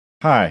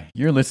Hi,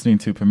 you're listening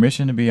to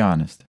Permission to Be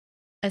Honest.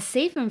 A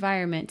safe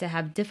environment to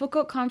have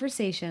difficult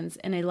conversations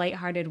in a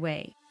lighthearted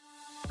way.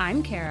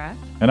 I'm Kara.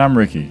 And I'm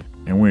Ricky,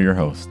 and we're your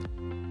hosts.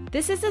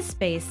 This is a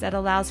space that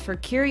allows for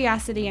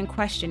curiosity and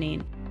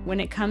questioning when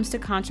it comes to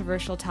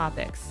controversial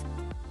topics.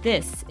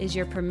 This is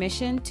your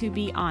permission to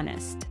be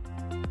honest.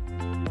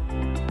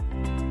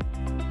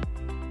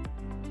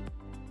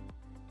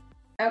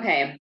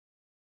 Okay.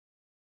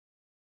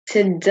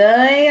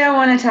 Today I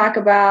want to talk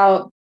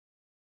about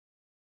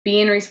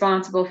being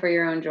responsible for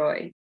your own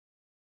joy.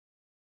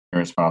 You're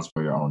responsible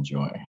for your own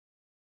joy.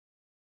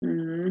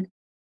 Mm-hmm.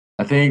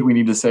 I think we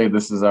need to say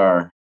this is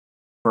our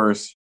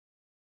first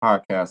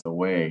podcast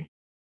away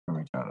from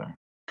each other.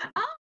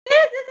 Oh, it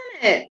is,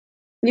 isn't it?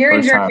 You're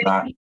first in Germany.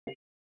 Time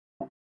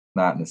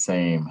not in the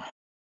same.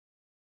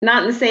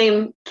 Not in the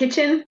same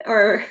kitchen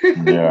or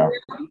Yeah.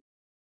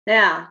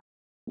 Yeah.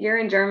 You're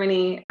in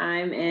Germany.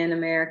 I'm in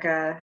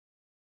America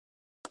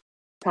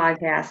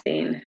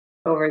podcasting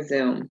over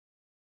Zoom.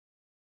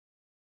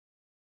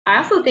 I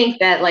also think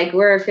that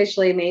we're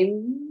officially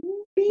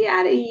maybe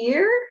at a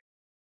year.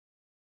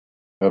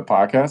 The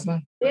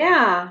podcasting?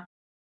 Yeah.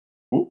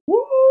 Whoop,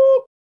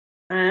 whoop.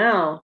 I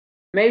know.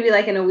 Maybe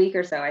in a week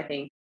or so, I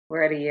think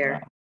we're at a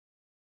year. Yeah.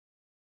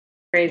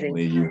 Crazy.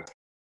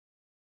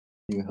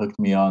 You hooked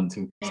me on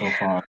to so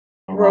far.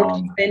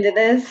 Roped me into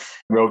this.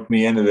 Roped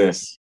me into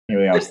this.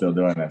 Maybe I'm still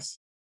doing this.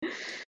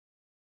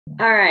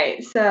 All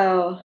right.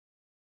 So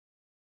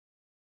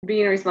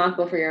being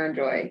responsible for your own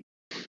joy.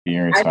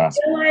 Being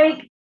responsible. I feel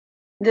like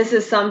this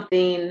is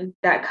something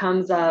that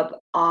comes up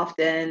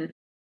often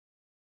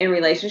in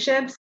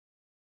relationships.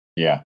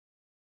 Yeah.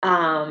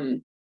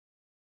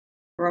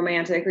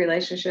 Romantic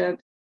relationships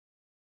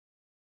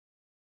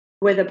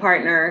with a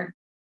partner.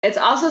 It's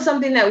also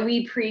something that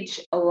we preach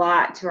a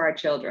lot to our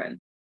children.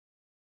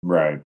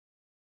 Right.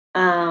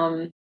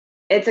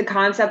 It's a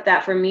concept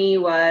that for me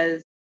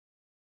was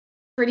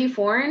pretty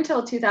foreign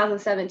until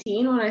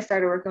 2017 when I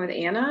started working with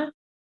Anna.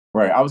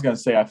 Right. I was going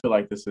to say, I feel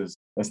like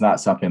it's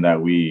not something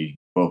that we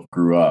both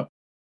grew up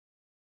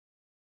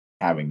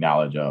having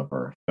knowledge of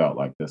or felt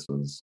like this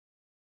was.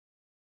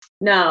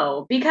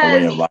 No,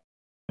 because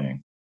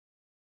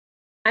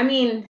I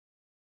mean,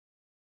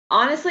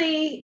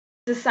 honestly,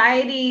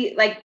 society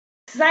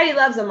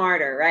loves a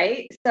martyr,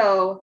 right?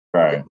 So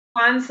right. The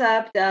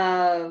concept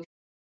of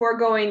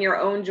foregoing your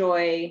own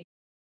joy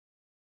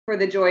for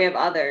the joy of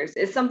others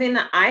is something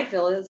that I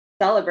feel is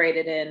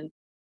celebrated in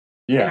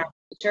our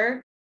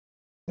culture.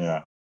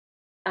 Yeah.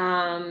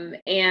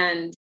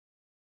 And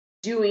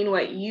doing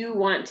what you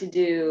want to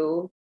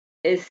do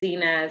is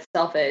seen as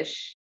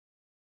selfish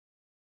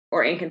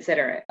or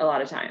inconsiderate a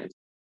lot of times.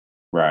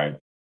 Right.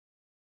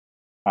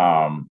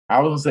 I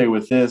was gonna say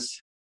with this,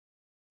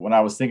 when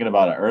I was thinking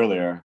about it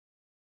earlier,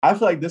 I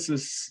feel like this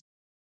is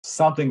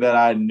something that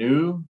I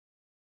knew,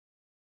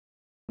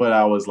 but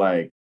I was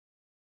like,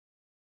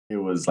 it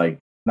was like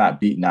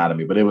not beaten out of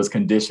me, but it was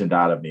conditioned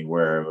out of me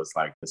where it was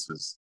like, this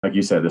was, like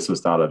you said, this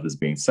was thought of as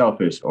being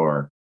selfish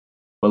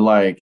but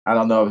I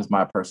don't know if it's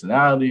my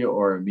personality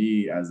or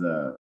me as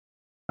a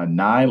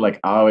 9. Like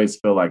I always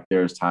feel like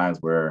there's times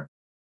where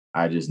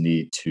I just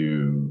need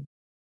to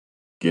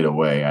get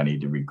away. I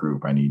need to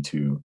regroup. I need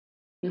to,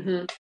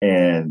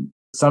 and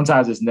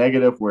sometimes it's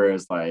negative where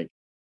it's like,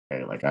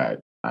 hey,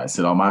 I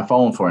sit on my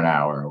phone for an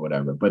hour or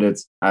whatever, but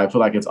I feel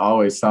like it's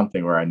always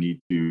something where I need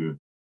to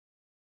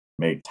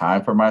make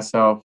time for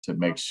myself to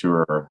make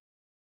sure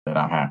that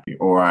I'm happy,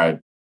 or I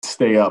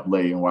stay up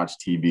late and watch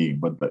TV,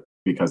 but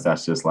because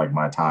that's just like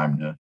my time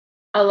to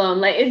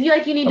alone. It's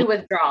you need to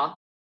withdraw.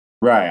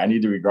 Right. I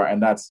need to regret,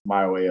 and that's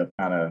my way of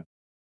kind of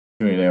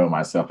tuning in with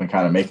myself and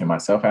kind of making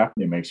myself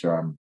happy and make sure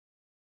I'm,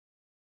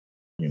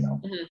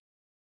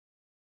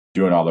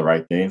 doing all the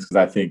right things. Because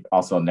I think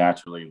also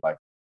naturally,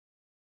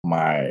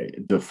 my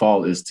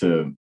default is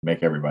to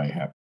make everybody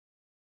happy.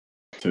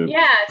 So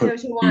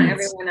to want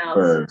everyone else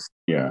first.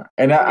 Yeah.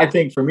 And I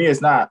think for me, it's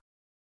not,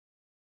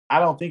 I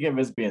don't think of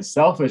it as being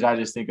selfish. I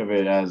just think of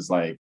it as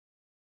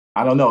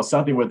I don't know,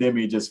 something within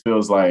me just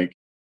feels like,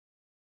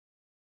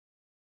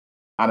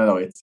 I don't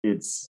know.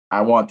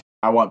 I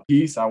want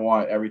peace. I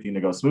want everything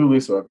to go smoothly.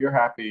 So if you're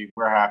happy,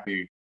 we're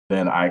happy,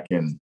 then I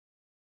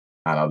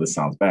know this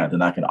sounds bad,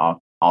 then I can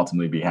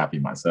ultimately be happy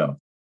myself.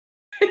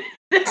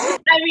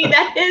 I mean,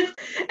 that is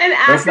an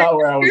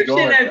accurate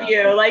description of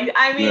you.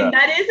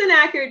 That is an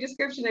accurate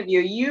description of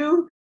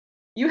you.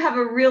 You have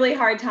a really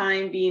hard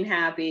time being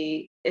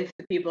happy if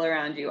the people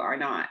around you are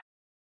not.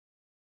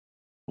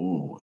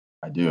 Ooh,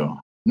 I do.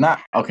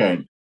 Not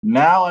okay.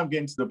 Now I'm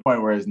getting to the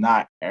point where it's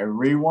not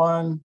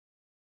everyone,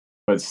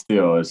 but it's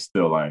still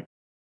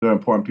they're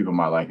important people in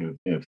my life.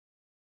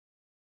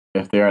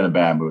 If they're in a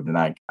bad mood, then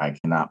I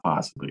cannot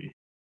possibly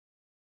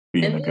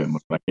be in a good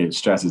mood. It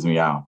stresses me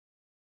out.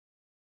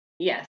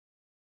 Yes.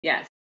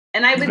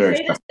 And I would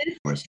say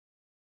that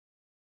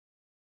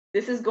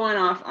this is going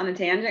off on a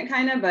tangent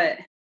kind of, but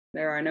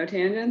there are no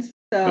tangents.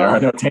 So there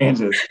are no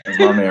tangents, as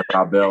my man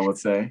Rob Bell would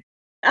say.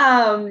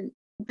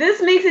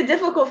 This makes it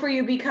difficult for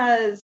you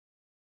because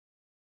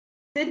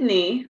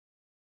Sydney,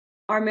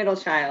 our middle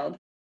child,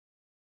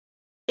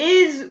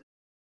 is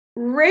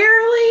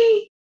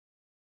rarely,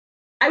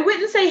 I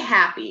wouldn't say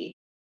happy,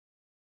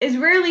 is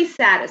rarely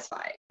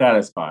satisfied.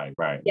 Satisfied,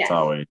 right. Yes. It's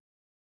always.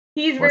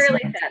 He's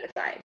rarely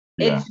satisfied.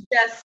 Yeah. It's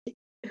just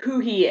who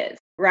he is,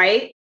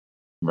 right?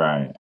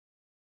 Right.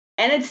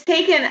 And it's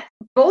taken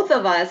both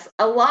of us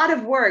a lot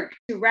of work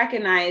to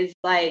recognize,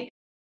 like,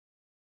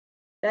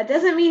 that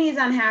doesn't mean he's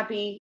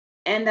unhappy,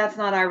 and that's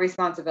not our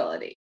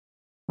responsibility.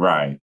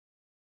 Right.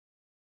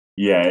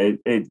 Yeah,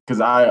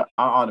 because I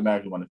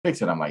automatically want to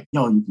fix it. I'm like,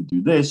 yo, you could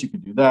do this, you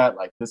could do that.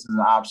 Like, this is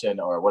an option,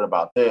 or what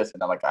about this?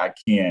 And I'm like, I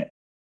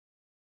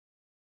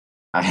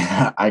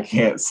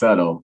can't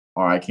settle,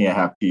 or I can't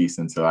have peace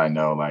until I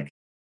know, like,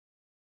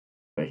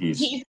 that he's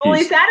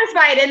fully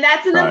satisfied. And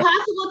that's an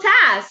impossible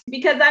task,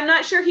 because I'm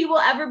not sure he will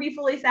ever be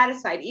fully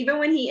satisfied. Even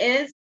when he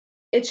is,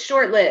 it's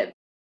short-lived,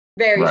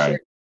 very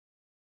short.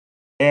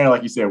 And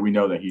like you said, we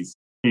know that he's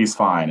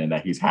fine and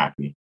that he's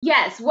happy.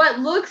 Yes, what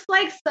looks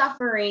like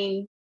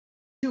suffering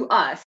to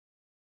us,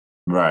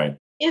 right,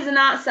 is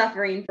not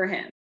suffering for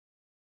him.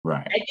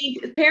 Right. I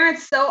think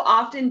parents so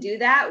often do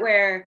that,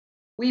 where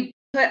we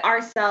put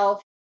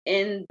ourselves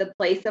in the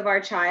place of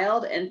our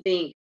child and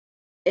think,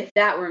 if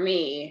that were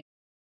me,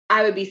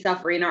 I would be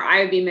suffering, or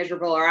I would be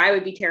miserable, or I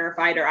would be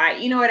terrified, or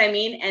you know what I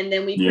mean? And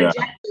then we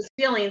project those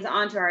feelings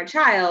onto our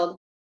child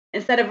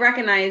instead of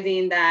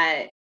recognizing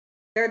that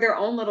they're their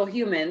own little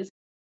humans.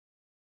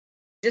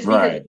 Just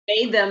because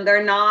we made them,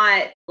 they're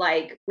not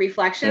like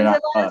reflections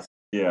of us.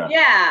 Yeah.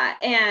 Yeah.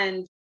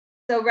 And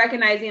so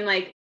recognizing,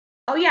 like,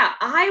 oh yeah,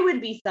 I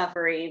would be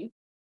suffering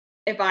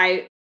if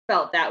I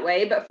felt that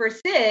way. But for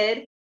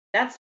Sid,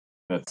 that's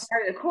part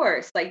of the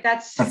course. Like,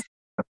 that's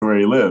where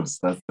he lives.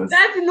 That's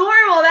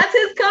normal. That's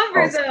his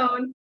comfort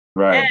zone.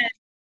 Right.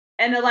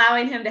 And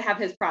allowing him to have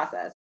his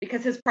process,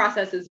 because his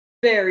process is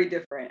very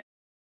different.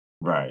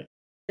 Right.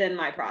 Than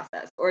my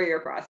process or your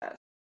process.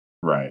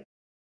 Right.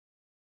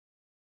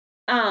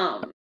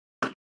 As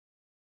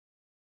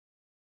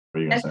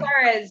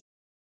far as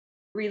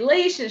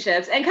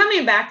relationships, and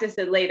coming back to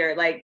Sid later,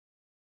 like,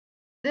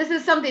 this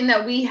is something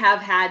that we have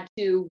had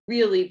to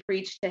really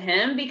preach to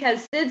him,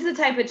 because Sid's the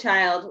type of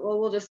child, well,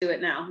 we'll just do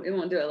it now. We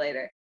won't do it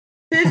later.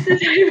 Sid's the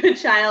type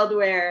of child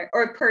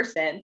or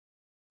person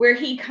where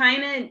he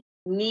kind of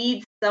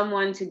needs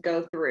someone to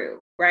go through,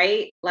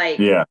 right? Like,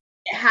 it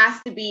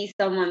has to be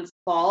someone's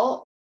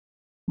fault.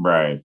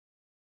 Right.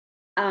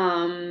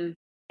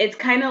 It's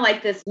kind of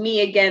like this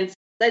me against,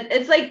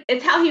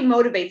 it's how he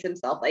motivates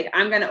himself. Like,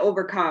 I'm going to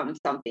overcome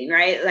something,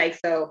 right? Like,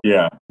 so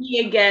me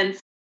against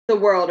the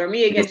world, or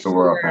me against the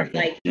world.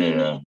 Like, he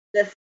needs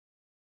this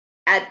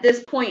at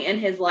this point in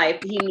his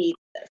life. He needs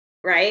this,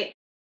 right?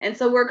 And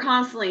so we're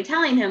constantly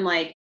telling him,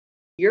 like,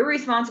 you're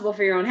responsible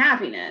for your own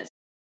happiness.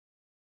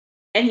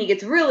 And he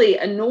gets really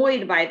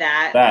annoyed by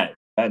that.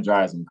 That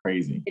drives him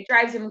crazy. It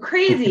drives him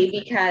crazy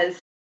because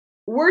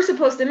we're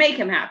supposed to make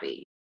him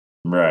happy.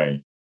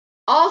 Right.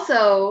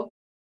 Also,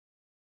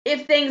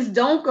 if things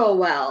don't go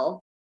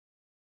well,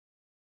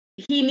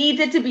 he needs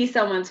it to be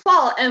someone's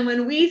fault. And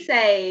when we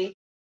say,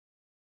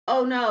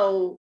 oh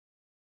no,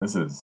 this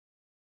is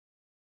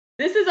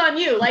on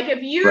you. Like,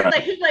 if you're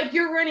like,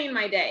 you're ruining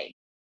my day.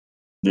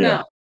 Yeah.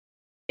 No.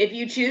 If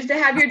you choose to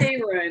have your day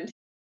ruined,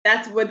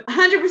 that's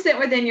 100%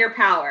 within your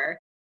power.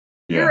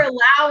 You're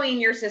allowing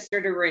your sister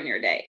to ruin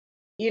your day,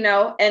 you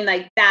know? And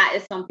like, that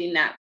is something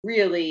that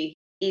really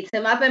eats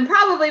him up. And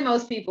probably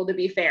most people, to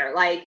be fair,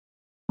 like,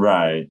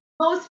 right.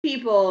 Most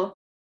people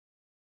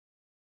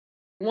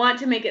want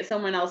to make it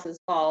someone else's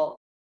fault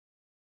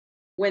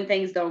when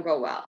things don't go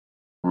well.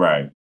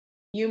 Right.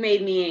 You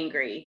made me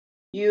angry.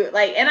 You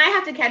like, and I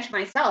have to catch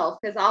myself,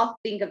 because I'll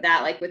think of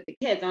that, like, with the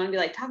kids. I want to be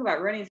like, talk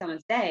about ruining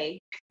someone's day.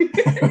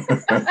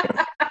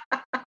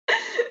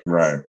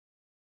 Right.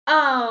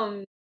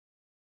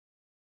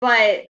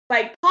 But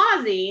by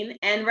pausing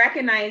and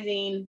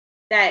recognizing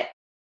that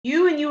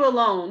you and you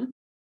alone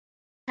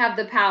have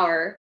the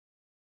power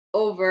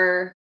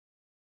over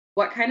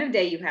what kind of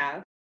day you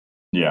have.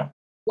 Yeah.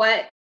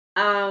 What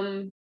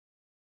kind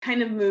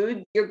of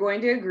mood you're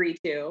going to agree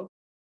to.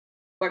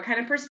 What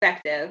kind of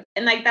perspective.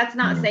 And like, that's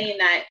not saying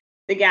that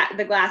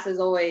the glass is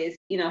always,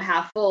 you know,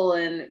 half full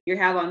and you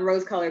have on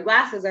rose-colored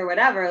glasses or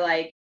whatever.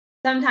 Like,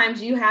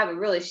 sometimes you have a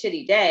really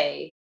shitty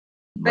day.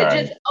 But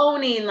just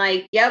owning,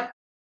 like, yep,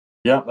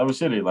 that was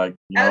shitty. Like,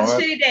 that was a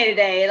shitty day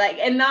today. Like,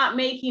 and not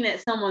making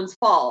it someone's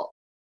fault.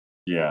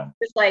 Yeah.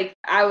 Just like,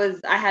 I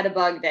had a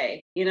bug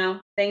day, you know?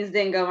 Things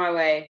didn't go my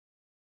way.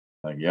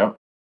 Like, yep,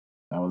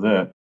 that was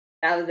it.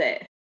 That was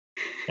it.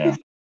 Yeah.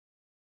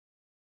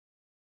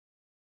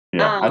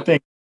 Yeah. I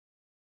think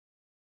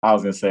I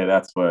was gonna say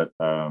that's what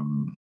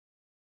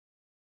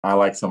I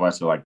like so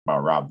much about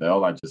Rob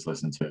Bell. I just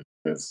listened to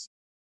his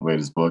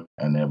latest book,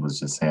 and it was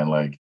just saying,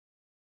 like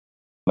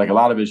a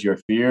lot of it's your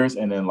fears,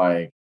 and then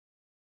like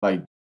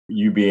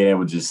you being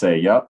able to just say,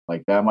 yep,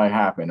 like that might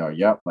happen, or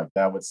yep, like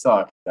that would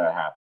suck if that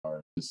happened,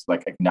 or just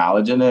like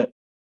acknowledging it.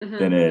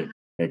 Then it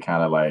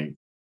kind of like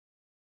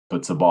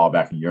puts the ball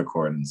back in your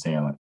court and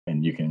saying, like,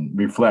 and you can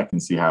reflect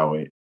and see how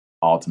it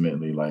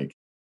ultimately, like,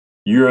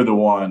 you're the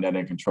one that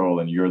in control,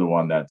 and you're the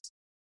one that's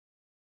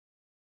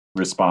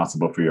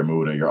responsible for your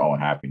mood or your own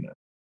happiness.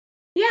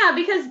 Yeah,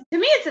 because to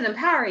me, it's an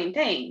empowering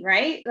thing,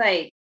 right?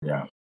 Like,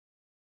 yeah,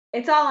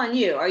 it's all on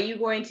you. Are you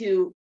going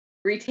to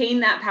retain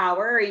that power?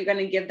 Or are you going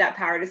to give that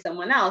power to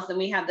someone else? And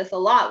we have this a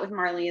lot with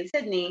Marley and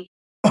Sydney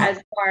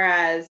as far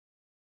as,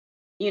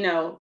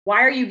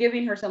 why are you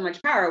giving her so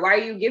much power? Why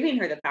are you giving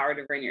her the power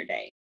to ruin your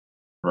day?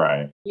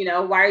 Right.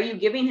 Why are you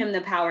giving him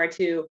the power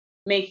to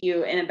make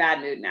you in a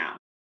bad mood now?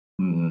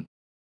 Mm-hmm.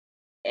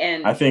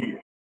 And I think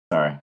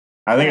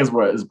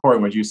it's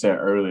important what you said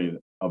earlier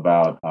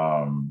about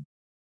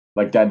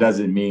like that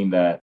doesn't mean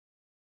that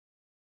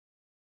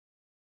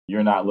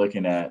you're not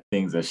looking at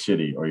things as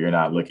shitty or you're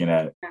not looking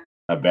at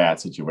a bad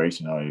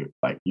situation or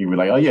you were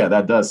like, oh yeah,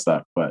 that does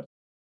suck, but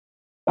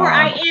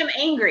I am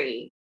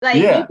angry. Like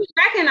you can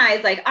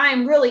recognize like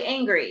I'm really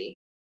angry.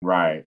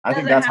 Right. I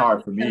think that's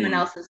hard for me. Someone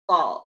else's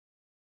fault.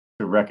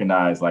 To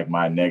recognize like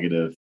my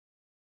negative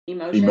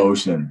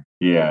emotion.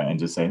 Yeah. And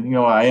just saying,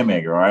 I am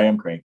angry or I am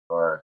cranky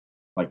or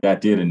like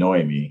that did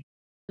annoy me.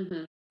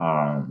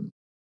 Mm-hmm.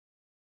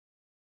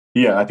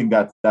 Yeah, I think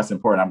that's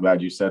important. I'm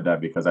glad you said that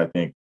because I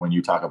think when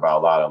you talk about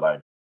a lot of like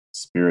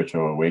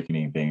spiritual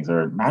awakening things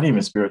or not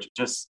even spiritual,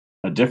 just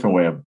a different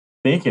way of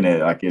thinking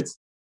it, like it's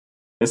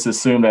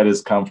assumed that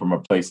it's come from a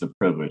place of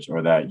privilege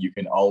or that you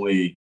can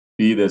only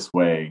be this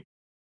way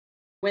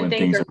when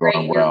things are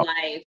going well.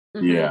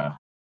 Mm-hmm. Yeah.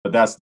 But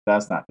that's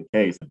not the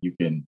case. Like you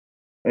can,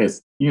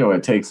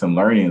 it takes some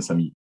learning and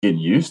some getting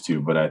used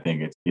to, but I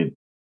think it's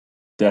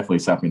definitely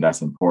something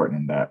that's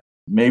important and that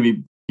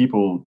maybe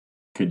people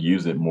could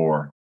use it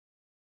more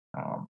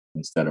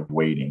instead of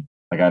waiting.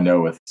 Like I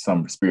know with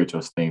some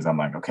spiritual things, I'm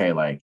like, okay,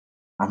 like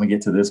I'm gonna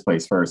get to this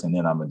place first and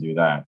then I'm gonna do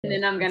that. And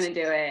then I'm gonna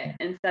do it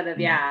instead of,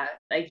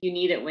 like you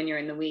need it when you're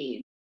in the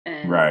weeds.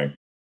 And right.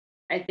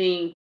 I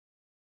think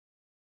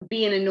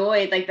being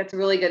annoyed, like that's a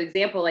really good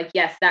example. Like,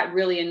 yes, that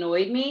really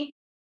annoyed me.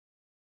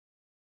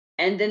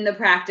 And then the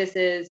practice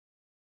is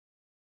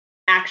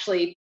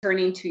actually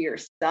turning to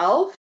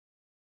yourself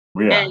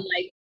and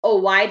like, oh,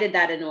 why did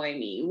that annoy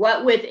me?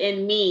 What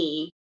within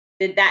me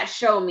did that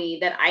show me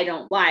that I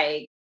don't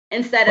like?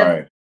 Instead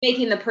of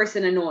making the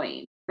person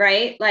annoying,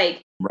 right?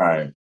 Like,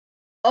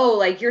 oh,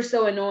 like you're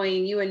so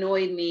annoying, you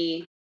annoyed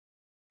me,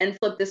 and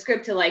flip the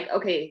script to like,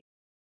 okay,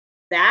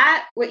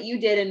 that what you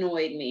did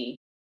annoyed me.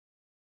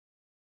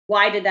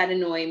 Why did that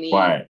annoy me?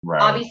 Right.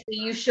 Obviously,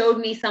 you showed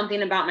me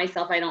something about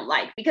myself I don't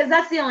like, because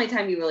that's the only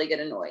time you really get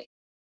annoyed.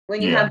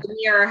 When you have the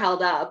mirror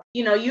held up,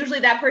 usually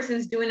that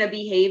person's doing a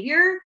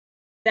behavior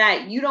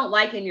that you don't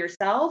like in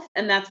yourself,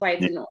 and that's why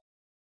it's annoying.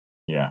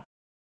 Yeah.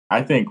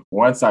 I think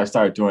once I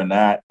started doing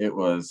that, it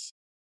was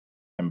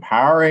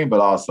empowering, but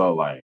also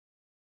like,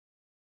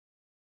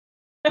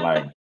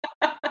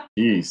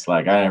 geez,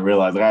 like I didn't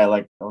realize,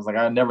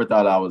 I never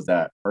thought I was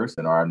that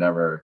person, or I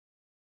never,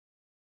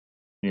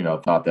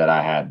 thought that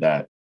I had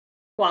that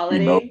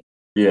quality.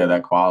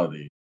 That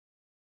quality,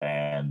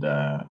 and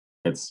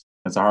it's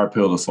a hard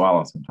pill to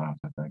swallow sometimes.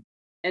 I think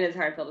it is a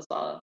hard pill to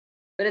swallow,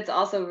 but it's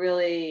also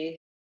really,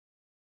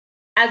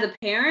 as a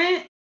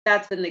parent,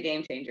 that's been the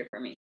game changer for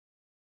me.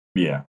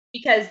 Yeah,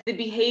 because the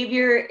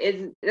behavior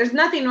there's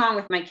nothing wrong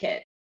with my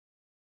kid.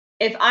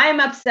 If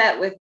I'm upset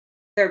with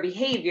their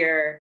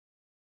behavior,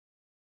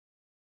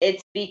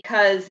 it's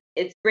because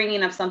it's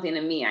bringing up something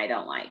in me I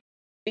don't like.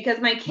 Because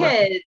my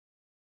kids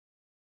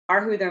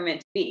are who they're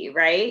meant to be,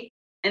 right?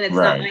 And it's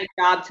not my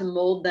job to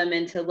mold them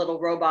into little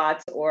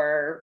robots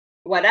or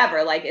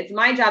whatever. Like, it's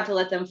my job to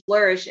let them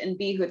flourish and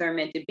be who they're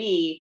meant to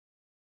be,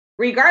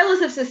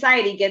 regardless if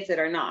society gets it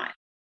or not.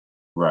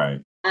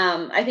 Right.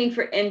 I think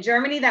in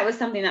Germany, that was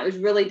something that was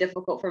really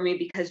difficult for me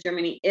because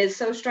Germany is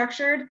so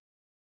structured,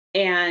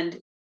 and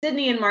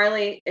Sydney and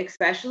Marley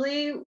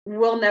especially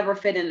will never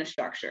fit in a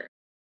structure.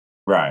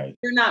 Right.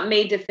 They're not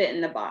made to fit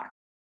in the box.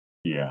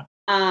 Yeah.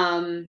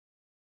 And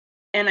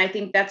I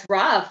think that's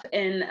rough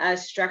in a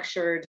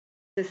structured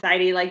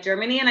society like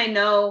Germany. And I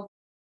know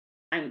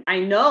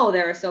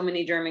there are so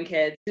many German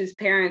kids whose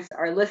parents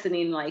are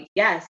listening like,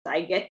 yes,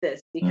 I get this,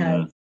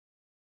 because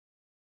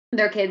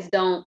their kids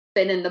don't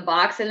fit in the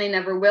box and they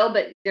never will,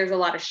 but there's a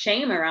lot of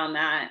shame around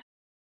that.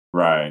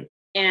 Right.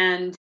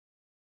 And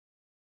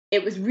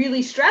it was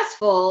really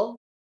stressful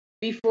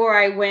before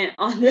I went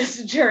on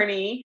this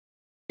journey,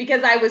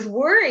 because I was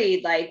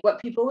worried like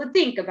what people would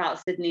think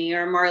about Sydney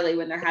or Marley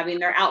when they're having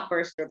their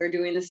outburst or they're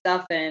doing this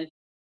stuff, and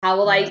how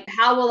will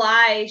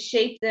I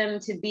shape them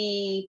to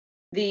be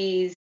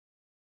these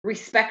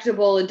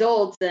respectable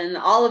adults, and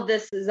all of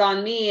this is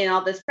on me and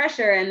all this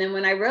pressure. And then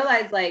when I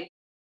realized like,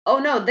 oh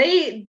no,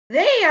 they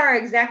are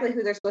exactly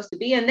who they're supposed to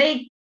be, and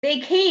they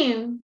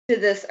came to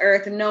this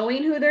earth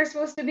knowing who they're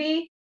supposed to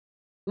be.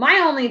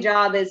 My only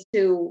job is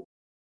to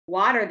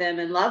water them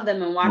and love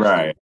them and watch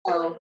them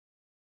grow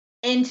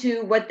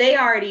into what they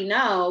already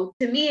know.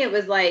 To me, it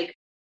was like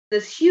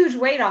this huge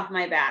weight off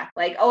my back.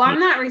 Like, oh, I'm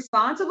not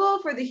responsible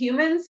for the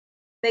humans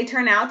they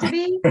turn out to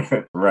be.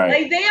 Right.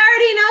 Like, they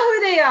already know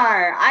who they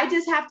are. I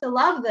just have to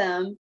love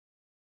them.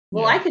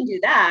 Well, I can do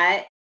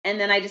that. And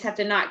then I just have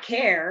to not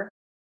care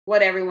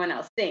what everyone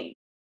else thinks.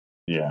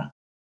 Yeah.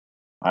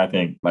 I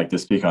think like to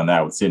speak on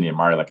that with Sydney and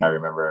Marley, like I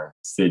remember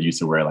Sid used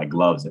to wear like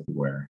gloves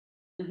everywhere.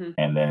 Mm-hmm.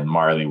 And then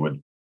Marley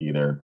would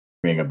either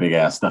bring a big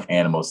ass stuffed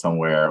animal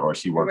somewhere or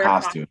she wore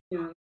costume.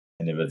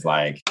 And it was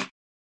like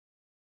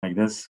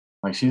this,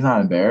 like she's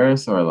not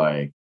embarrassed or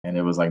like, and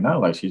it was like, no,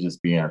 like she's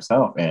just being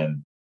herself.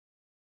 And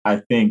I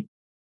think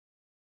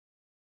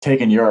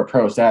taking your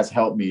approach, that's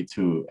helped me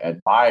to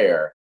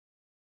admire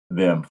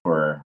them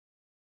for,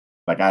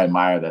 like, I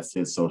admire that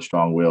Sid's so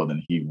strong willed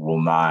and he will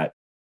not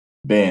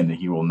bend,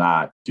 he will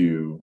not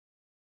do,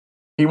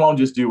 he won't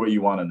just do what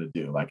you want him to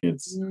do. Like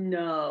it's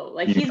no,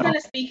 like he's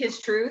gonna speak his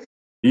truth.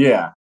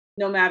 Yeah.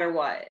 No matter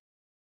what.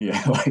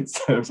 Yeah, like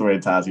so many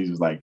times he's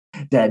just like,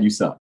 Dad, you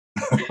suck.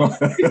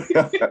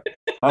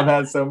 I've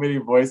had so many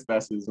voice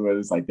messages where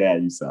it's like,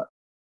 Dad, you suck.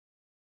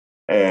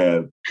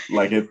 And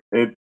like it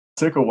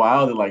took a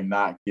while to like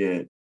not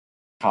get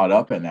caught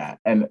up in that.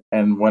 And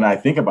when I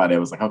think about it, it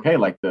was like, okay,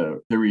 like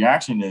the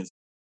reaction is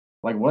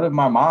like, what if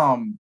my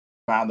mom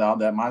found out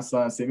that my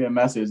son sent me a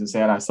message and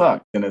saying I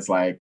suck? And it's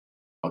like,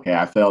 okay,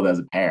 I failed as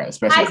a parent,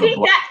 especially. I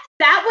think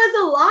that was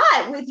a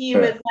lot with you.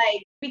 Is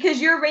like,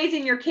 because you're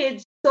raising your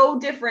kids so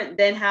different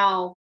than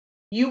how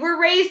you were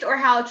raised or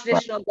how a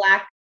traditional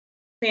Black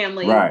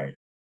family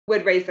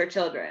would raise their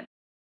children.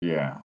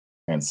 Yeah.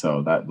 And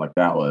so that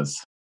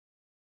was,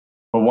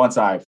 but once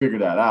I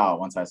figured that out,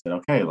 once I said,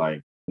 okay,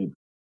 like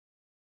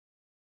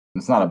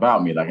it's not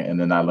about me, like, and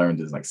then I learned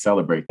to like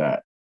celebrate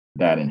that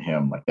in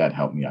him, like that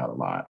helped me out a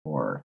lot.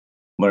 Or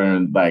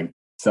learn like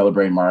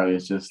celebrate Marley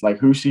is just like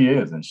who she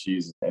is, and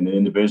she's an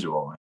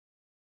individual.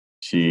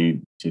 She's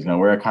gonna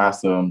wear a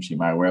costume, she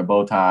might wear a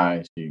bow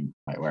tie, she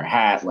might wear a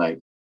hat, like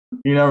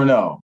you never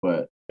know.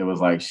 But it was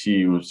like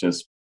she was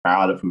just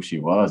proud of who she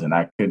was, and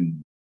I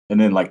couldn't. And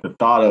then like the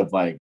thought of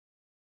like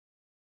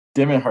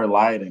dimming her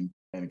light and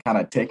kind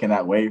of taking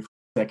that away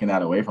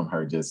from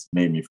her just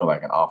made me feel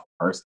like an awful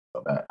person.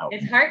 So that helped.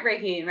 It's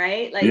heartbreaking,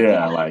 right? Like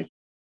like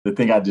to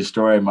think I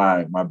destroyed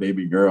my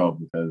baby girl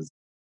because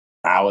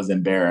I was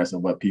embarrassed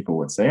of what people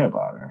would say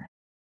about her.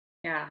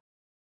 Yeah.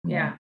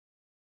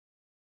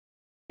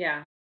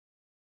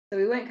 So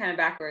we went kind of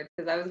backwards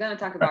because I was going to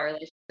talk about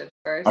relationships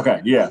first.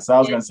 Okay, yeah. So I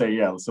was going to say,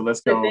 yeah. So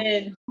let's go.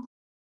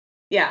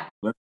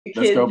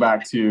 Let's go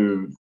back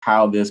to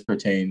how this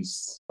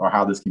pertains or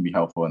how this can be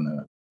helpful in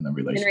the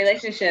relationship. In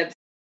relationships.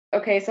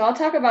 Okay, so I'll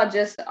talk about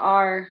just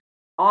our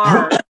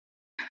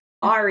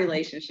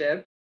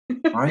relationship.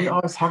 Why are you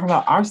always talking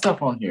about our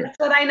stuff on here? That's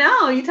what I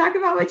know. You talk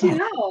about what you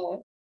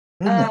know.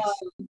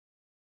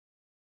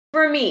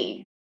 For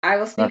me, I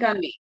will speak on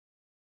me.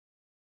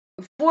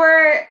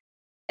 For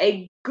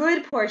a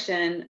good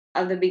portion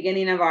of the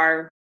beginning of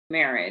our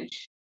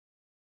marriage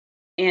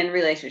and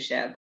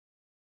relationship,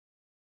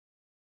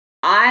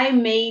 I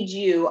made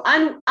you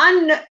I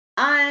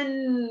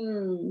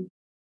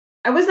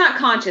was not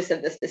conscious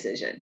of this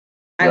decision.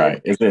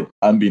 Is it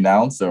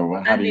unbeknownst or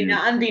what?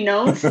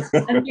 Unbeknownst?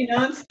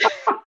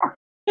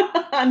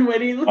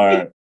 Unwittingly. All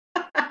right.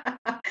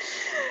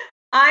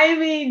 I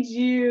made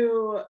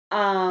you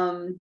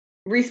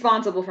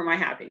responsible for my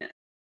happiness.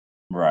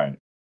 Right.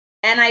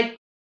 And I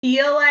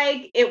feel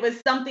like it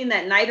was something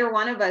that neither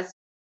one of us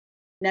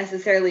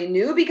necessarily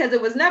knew because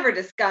it was never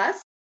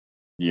discussed.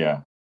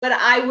 Yeah. But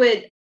I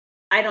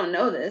don't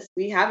know this.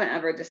 We haven't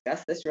ever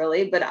discussed this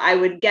really, but I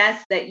would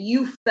guess that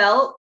you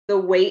felt the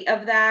weight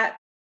of that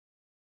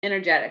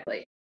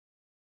energetically.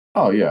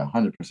 Oh yeah,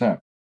 100%.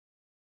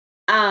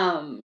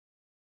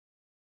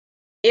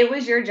 It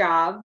was your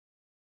job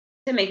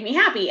to make me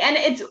happy. And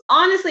it's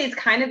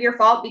kind of your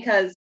fault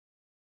because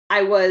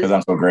because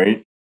I'm so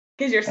great.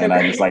 Because you're so and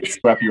great. I just like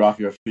swept you off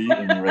your feet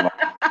and you were like,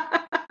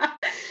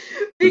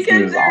 this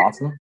dude is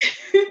awesome.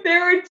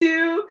 There were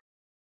 2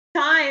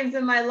 times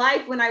in my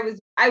life when I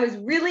was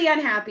really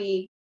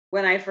unhappy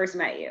when I first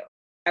met you.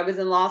 I was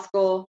in law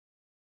school.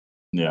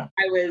 Yeah.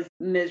 I was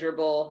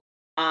miserable,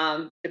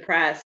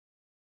 depressed,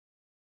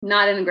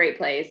 not in a great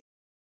place.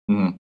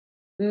 Mm-hmm.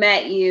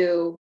 Met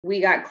you, we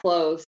got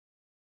close,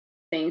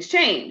 things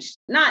changed.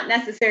 Not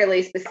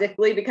necessarily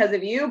specifically because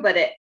of you, but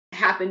it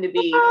happened to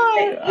be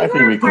I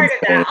think we part can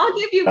of that. I'll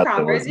give you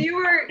promise. You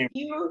were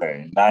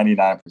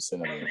 99%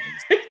 of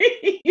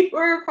it. You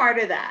were a part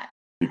of that.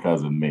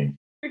 Because of me.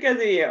 Because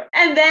of you.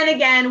 And then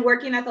again,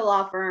 working at the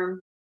law firm.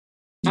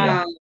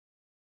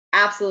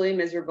 Absolutely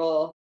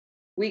miserable.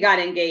 We got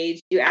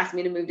engaged. You asked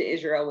me to move to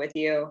Israel with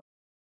you.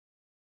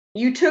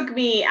 You took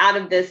me out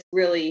of this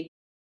really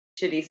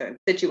shitty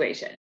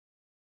situation.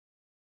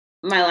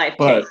 My life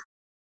changed.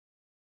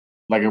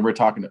 Like if we're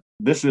talking,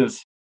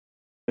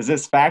 is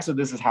this facts or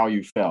this is how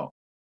you felt?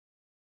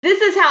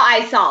 This is how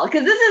I saw,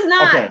 because this is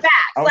not facts.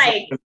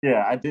 I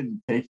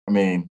didn't take,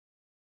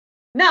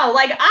 no,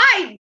 like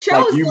I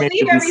chose to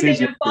leave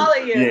everything and follow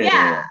you.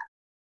 Yeah.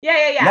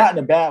 Not in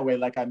a bad way,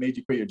 like I made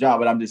you quit your job,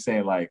 but I'm just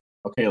saying like,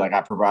 okay, like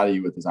I provided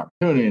you with this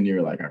opportunity and you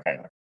were like, okay.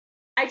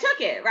 I took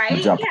it,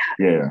 right?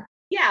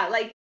 Yeah,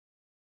 like,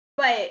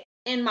 but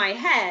in my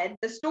head,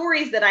 the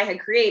stories that I had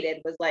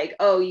created was like,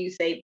 oh, you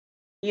say,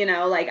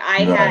 like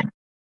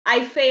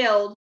I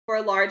failed for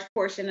a large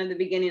portion of the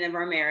beginning of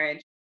our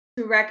marriage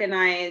to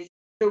recognize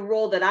the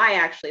role that I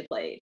actually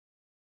played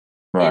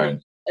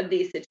in of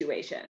these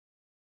situations.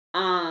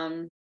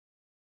 And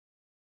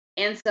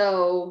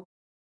so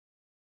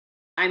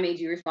I made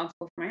you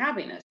responsible for my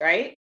happiness,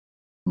 right?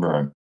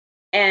 Right.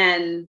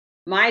 And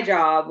my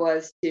job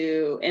was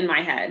in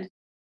my head,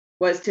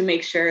 was to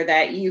make sure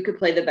that you could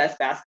play the best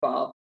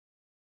basketball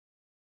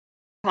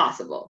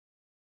possible,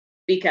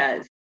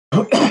 because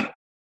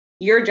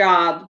your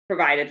job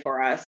provided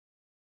for us.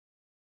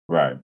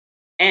 Right.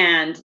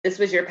 And this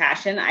was your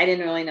passion. I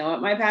didn't really know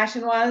what my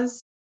passion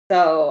was.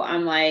 So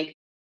I'm like,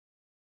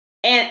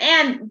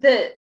 and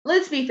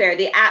let's be fair,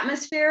 the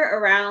atmosphere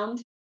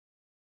around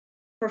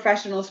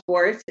professional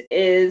sports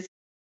is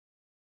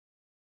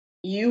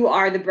you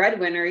are the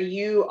breadwinner,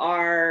 you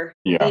are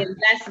the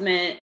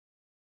investment.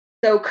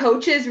 So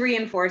coaches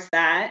reinforce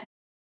that,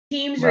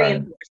 teams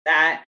reinforce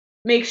that.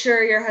 Make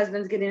sure your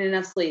husband's getting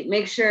enough sleep.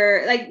 Make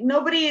sure, like,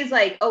 nobody is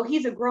like, oh,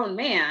 he's a grown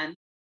man.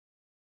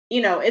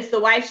 It's the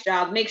wife's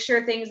job. Make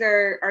sure things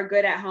are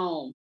good at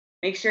home.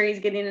 Make sure he's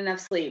getting enough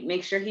sleep.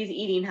 Make sure he's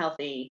eating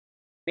healthy.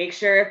 Make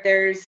sure if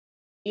there's,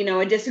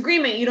 a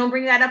disagreement, you don't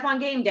bring that up on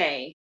game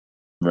day.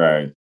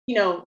 Right.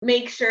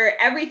 Make sure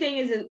everything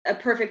is in a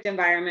perfect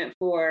environment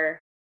for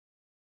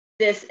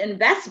this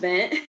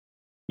investment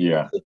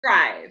to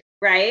thrive,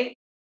 right?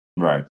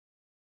 Right.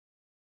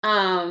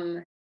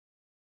 And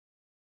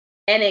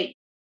it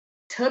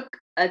took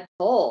a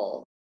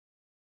toll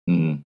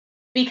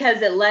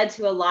because it led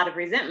to a lot of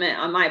resentment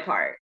on my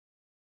part,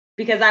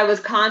 because I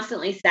was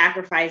constantly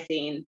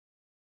sacrificing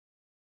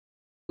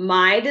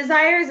my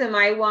desires and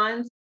my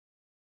wants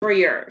for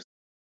yours.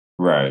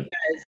 Right.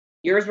 Because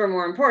yours were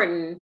more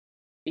important,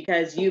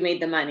 because you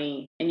made the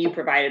money and you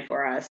provided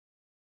for us.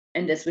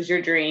 And this was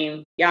your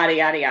dream, yada,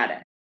 yada,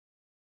 yada.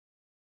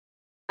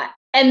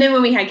 And then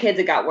when we had kids,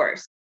 it got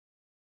worse.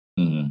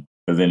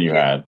 Because then you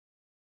had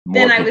more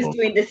Then I was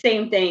doing the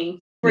same thing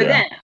for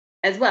them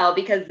as well,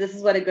 because this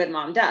is what a good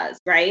mom does,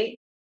 right?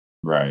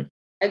 Right.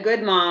 A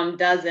good mom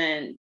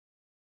doesn't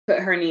put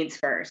her needs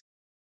first.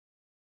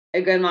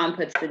 A good mom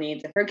puts the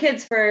needs of her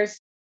kids first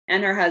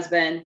and her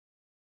husband.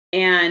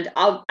 And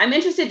I'm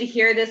interested to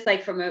hear this,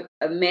 like, from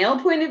a male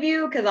point of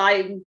view, because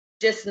I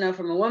just know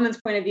from a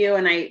woman's point of view,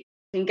 and I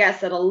can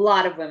guess that a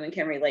lot of women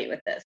can relate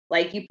with this.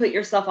 Like, you put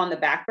yourself on the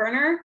back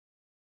burner.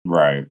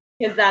 Right.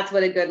 Because that's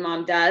what a good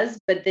mom does.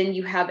 But then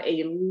you have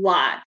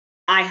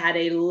I had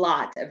a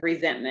lot of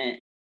resentment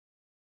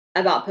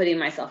about putting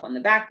myself on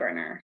the back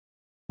burner.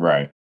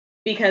 Right.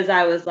 Because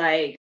I was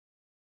like,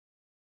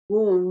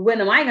 when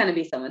am I going to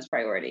be someone's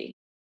priority?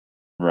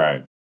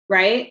 Right.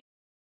 Right?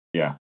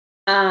 Yeah.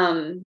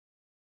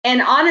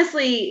 And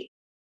honestly,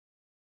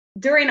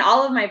 during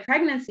all of my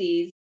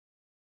pregnancies,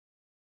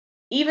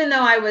 even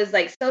though I was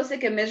like so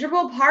sick and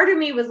miserable, part of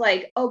me was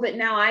like, oh, but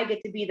now I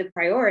get to be the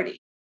priority.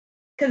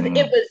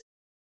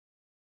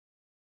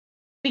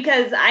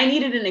 Because I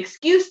needed an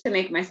excuse to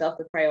make myself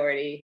the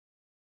priority.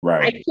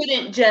 Right. I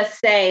couldn't just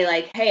say,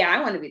 like, hey,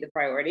 I want to be the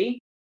priority.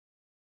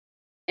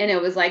 And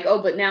it was like,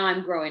 oh, but now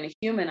I'm growing a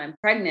human. I'm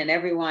pregnant.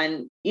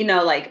 Everyone,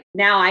 like,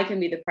 now I can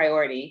be the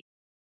priority.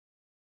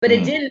 But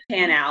it didn't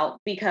pan out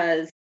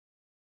because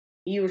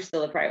you were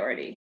still a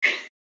priority.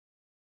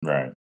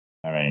 Right.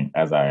 I mean,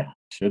 as I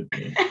should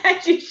be.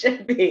 As you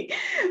should be.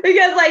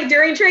 Because, like,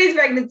 during Trey's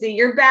pregnancy,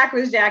 your back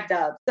was jacked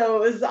up. So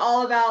it was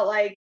all about,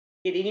 like,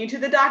 getting you to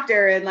the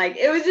doctor. And, like,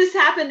 it was just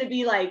happened to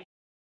be, like,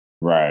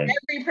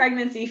 every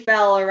pregnancy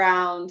fell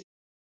around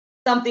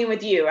something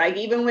with you. Like,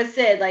 even with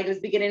Sid, like, it was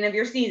beginning of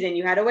your season.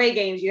 You had away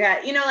games. You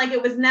had, like,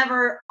 it was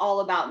never all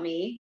about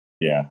me.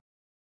 Yeah.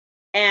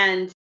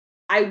 And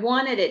I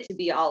wanted it to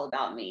be all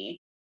about me.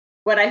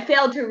 What I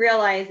failed to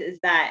realize is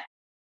that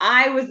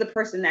I was the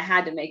person that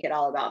had to make it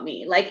all about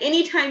me. Like,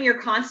 anytime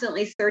you're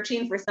constantly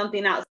searching for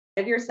something outside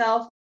of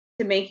yourself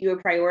to make you a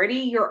priority,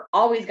 you're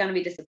always going to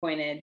be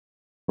disappointed.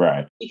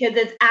 Right. Because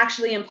it's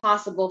actually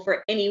impossible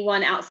for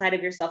anyone outside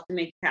of yourself to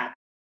make you happy.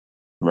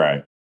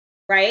 Right.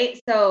 Right?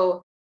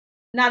 So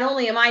not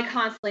only am I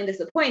constantly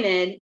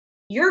disappointed,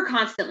 you're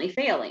constantly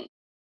failing.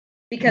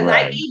 Because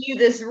I gave you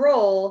this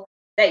role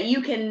that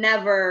you can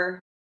never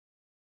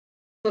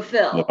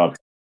fulfill.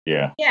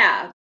 Yeah.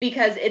 Yeah,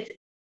 because it's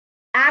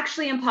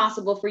actually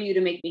impossible for you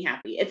to make me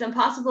happy. It's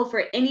impossible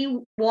for any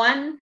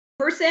one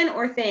person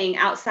or thing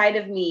outside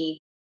of me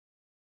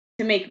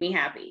to make me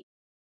happy.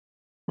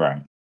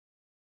 Right.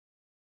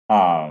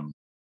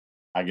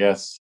 I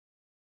guess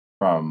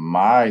from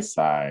my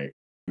side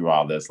through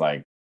all this,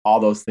 like, all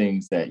those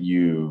things that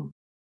you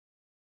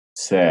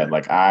said,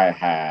 like,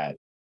 I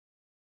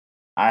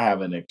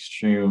have an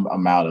extreme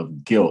amount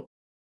of guilt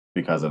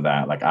because of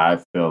that. Like,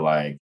 I feel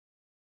like,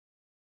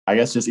 I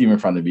guess just even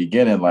from the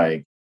beginning,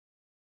 like,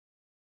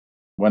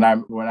 when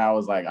I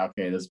was like,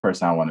 okay, this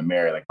person I want to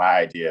marry, like, my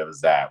idea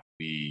was that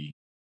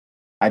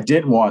I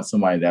didn't want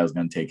somebody that was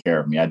going to take care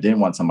of me. I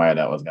didn't want somebody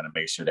that was going to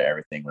make sure that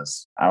everything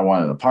was, I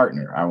wanted a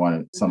partner. I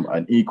wanted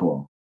an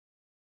equal.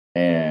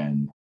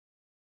 And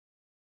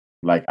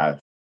like,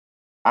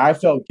 I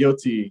felt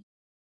guilty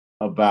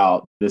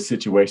about this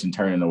situation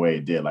turning the way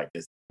it did, like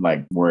this,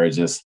 like, where it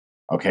just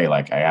okay,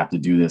 like I have to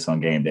do this on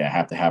game day. I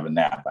have to have a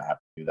nap. I have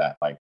to do that.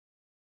 Like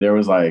there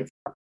was like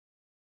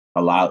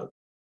a lot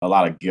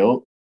of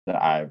guilt that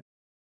I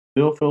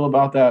still feel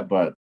about that,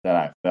 but that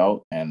I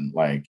felt. And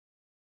like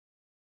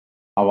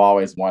I've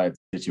always wanted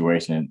a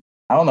situation.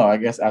 I don't know, I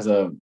guess as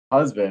a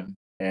husband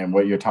and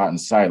what you're taught in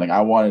society, like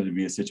I wanted to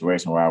be a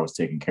situation where I was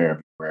taking care of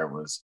you, where it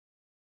was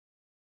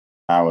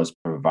I was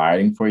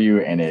providing for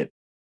you. And it,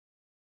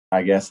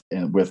 I guess,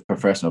 with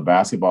professional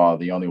basketball,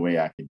 the only way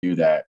I could do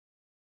that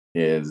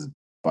is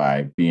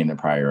by being a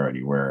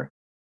priority, where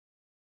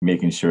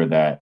making sure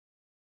that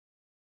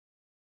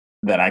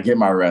I get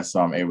my rest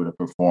so I'm able to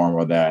perform,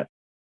 or that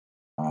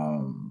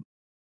um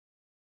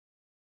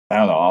I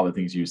don't know, all the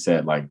things you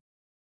said, like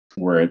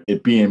where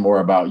it being more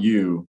about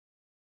you.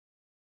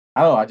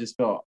 I don't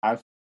know, I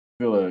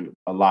feel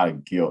a lot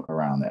of guilt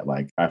around that.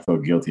 Like I feel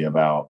guilty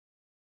about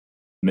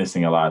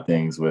missing a lot of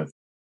things with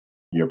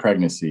your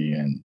pregnancy,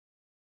 and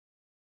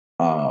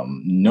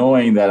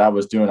knowing that I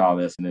was doing all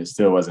this and it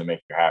still wasn't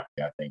making you happy.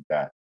 I think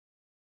that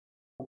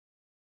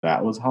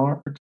was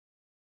hard.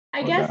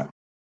 I guess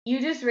you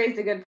just raised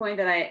a good point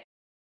that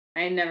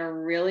I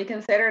never really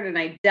considered, and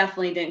I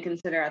definitely didn't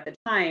consider at the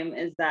time,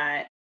 is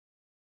that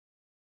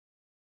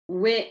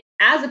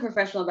as a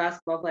professional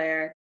basketball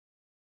player,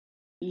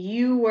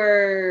 you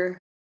were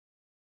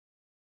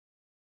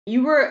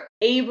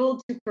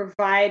able to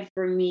provide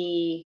for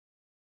me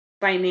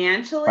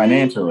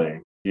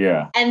financially.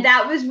 Yeah. And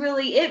that was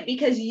really it,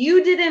 because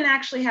you didn't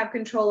actually have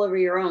control over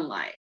your own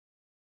life.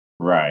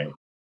 Right.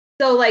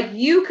 So like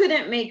you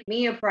couldn't make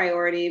me a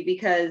priority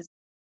because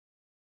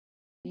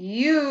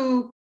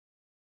you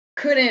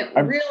couldn't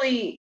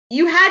really,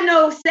 you had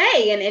no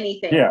say in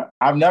anything. Yeah,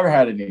 I've never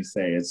had any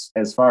say. It's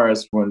as far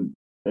as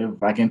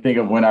if I can think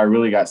of when I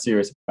really got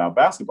serious about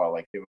basketball,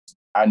 like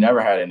I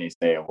never had any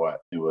say of what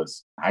it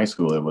was. High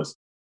school, it was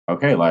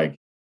okay. Like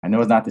I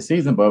know it's not the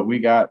season, but we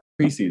got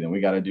preseason.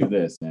 We got to do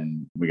this,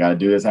 and we got to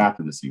do this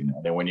after the season.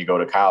 And then when you go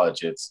to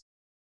college, it's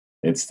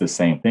the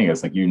same thing.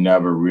 It's like you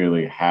never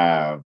really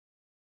have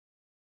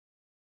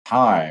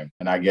time.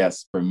 And I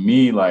guess for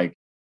me, like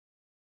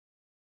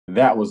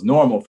that was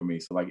normal for me.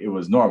 So like it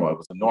was normal. It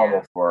was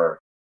normal for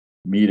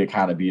me to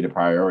kind of be the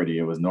priority.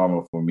 It was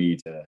normal for me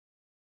to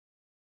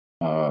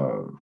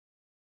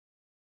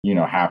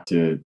have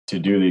to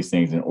do these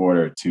things in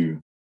order to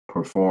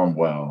perform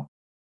well.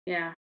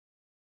 Yeah.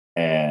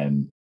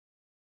 And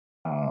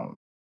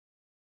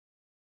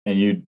and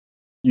you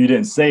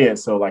didn't say it,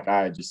 so like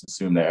I just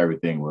assumed that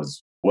everything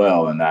was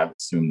well, and I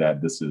assumed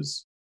that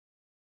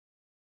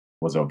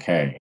was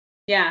okay.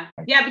 Yeah.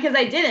 Yeah, because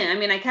I didn't. I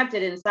mean, I kept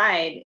it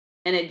inside,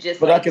 and it just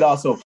But I could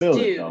also feel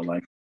it though.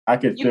 Like I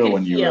could feel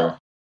when you were,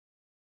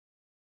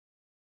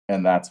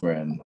 and that's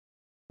when,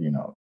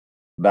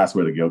 that's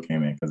where the guilt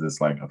came in, because it's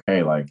like,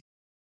 okay, like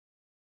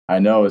I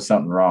know it's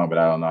something wrong, but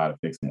I don't know how to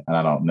fix it. And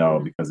I don't know,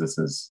 because this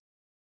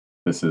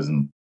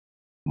isn't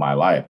my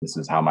life. This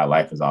is how my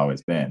life has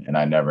always been. And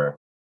I never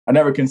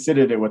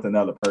considered it with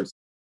another person,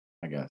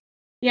 I guess.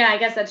 Yeah, I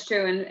guess that's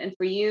true. And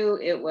for you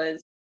it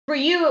was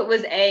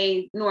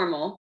A,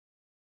 normal,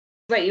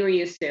 what you were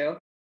used to,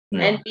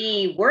 and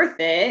B, worth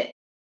it,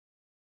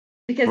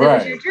 because it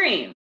was your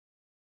dream.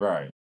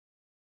 Right.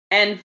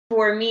 And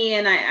for me,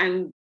 and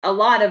I'm a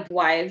lot of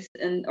wives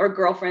or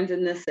girlfriends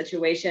in this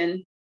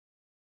situation,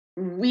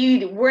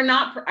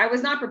 I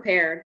was not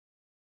prepared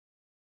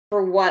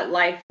for what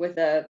life with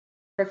a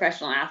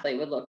professional athlete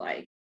would look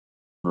like.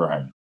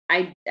 Right.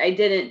 I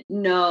didn't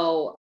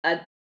know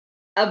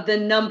of the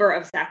number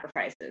of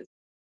sacrifices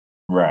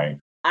right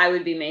I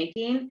would be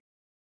making.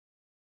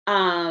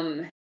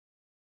 And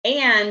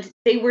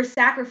they were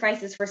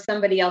sacrifices for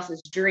somebody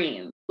else's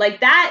dream.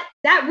 Like that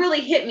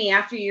really hit me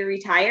after you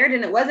retired.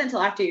 And it wasn't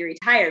until after you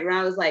retired when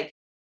I was like,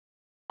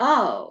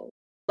 oh,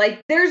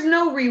 like there's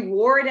no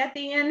reward at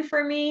the end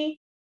for me,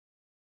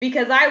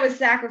 because I was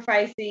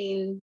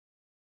sacrificing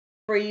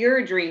for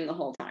your dream the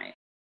whole time.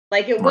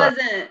 Like it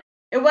wasn't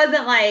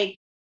like,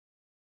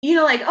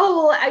 like,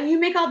 oh, well, you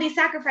make all these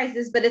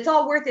sacrifices, but it's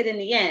all worth it in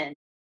the end.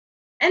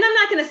 And I'm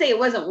not going to say it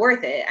wasn't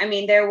worth it. I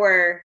mean,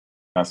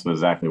 that's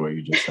exactly what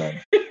you just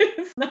said.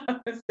 It's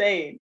not the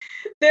same.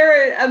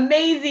 There are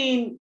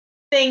amazing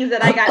things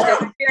that I got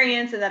to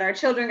experience and that our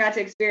children got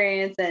to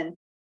experience. And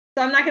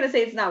so I'm not going to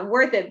say it's not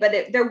worth it, but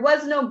there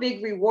was no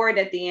big reward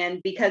at the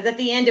end, because at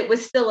the end it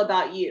was still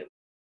about you.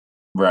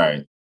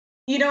 Right.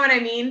 You know what I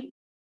mean?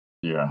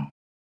 Yeah.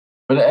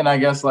 And I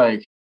guess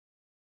like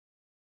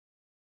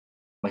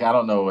I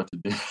don't know what to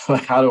do.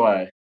 Like, how do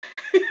I?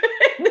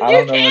 I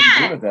don't know what to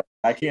do with that.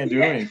 I can't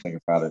do anything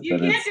about it. You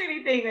can't do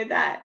anything with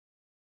that.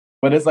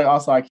 But it's like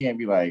also I can't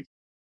be like,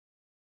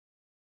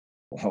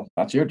 well,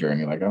 that's your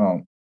journey. Like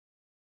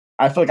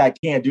I feel like I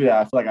can't do that.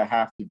 I feel like I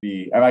have to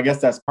be, and I guess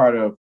that's part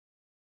of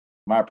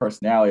my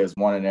personality, is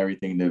wanting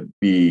everything to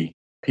be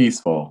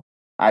peaceful.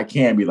 I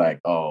can't be like,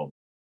 oh,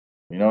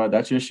 you know what,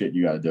 that's your shit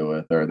you got to deal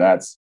with, or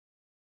that's.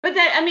 But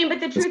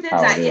the truth is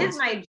that is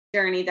my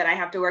journey that I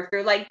have to work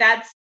through. Like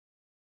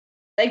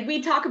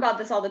we talk about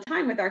this all the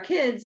time with our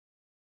kids,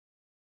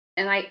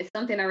 and it's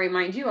something I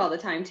remind you all the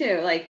time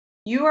too. Like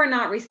you are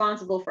not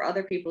responsible for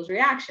other people's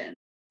reaction.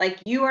 Like,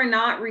 you are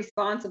not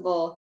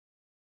responsible.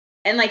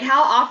 And like,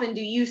 how often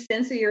do you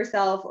censor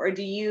yourself, or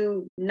do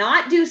you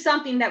not do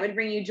something that would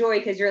bring you joy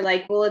because you're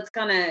like, well, it's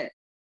gonna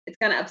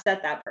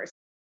upset that person.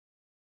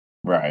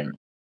 Right.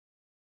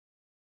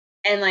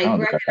 And like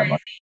recognizing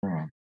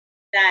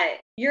that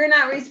you're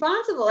not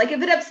responsible. Like,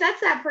 if it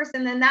upsets that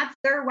person, then that's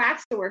their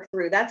wax to work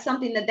through. That's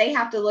something that they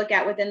have to look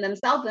at within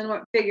themselves and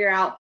figure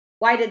out,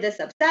 why did this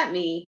upset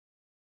me?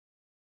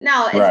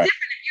 Now, it's different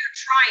if you're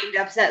trying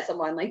to upset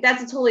someone. Like,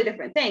 that's a totally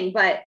different thing.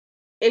 But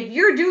if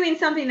you're doing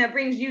something that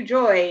brings you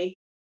joy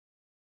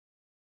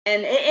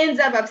and it ends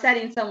up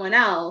upsetting someone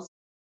else,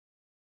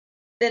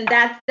 then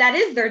that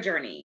is their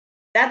journey.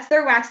 That's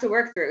their wax to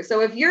work through.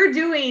 So if you're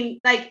doing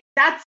like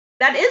that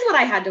is what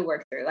I had to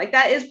work through. Like,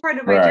 that is part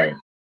of my journey.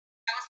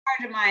 That was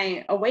part of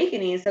my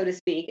awakening, so to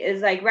speak,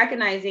 is like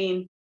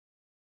recognizing,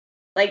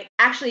 like,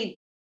 actually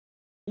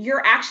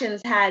your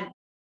actions had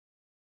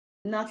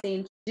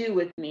nothing to do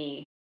with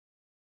me.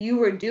 You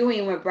were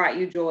doing what brought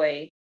you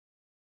joy.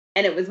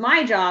 And it was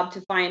my job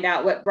to find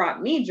out what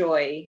brought me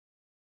joy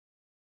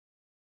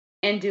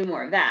and do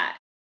more of that.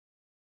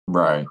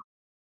 Right.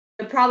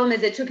 The problem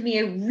is, it took me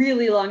a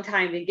really long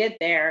time to get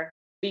there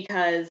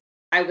because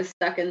I was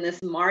stuck in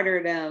this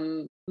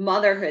martyrdom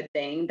motherhood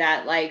thing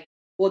that, like,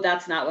 well,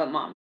 that's not what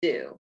moms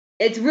do.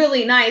 It's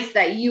really nice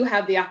that you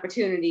have the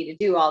opportunity to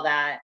do all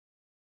that,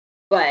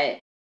 but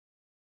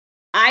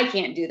I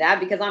can't do that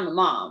because I'm a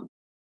mom.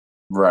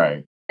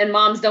 Right. And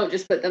moms don't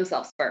just put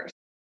themselves first.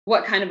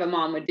 What kind of a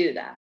mom would do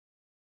that?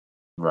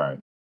 Right.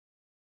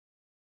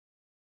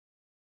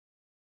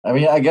 I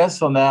mean, I guess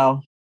so.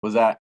 Now, was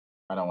that,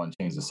 I don't want to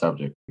change the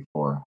subject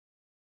before.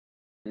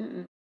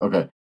 Mm-mm.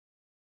 Okay.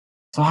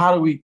 So how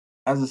do we,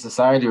 as a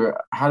society,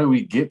 how do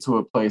we get to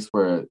a place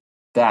where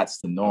that's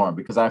the norm?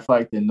 Because I feel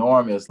like the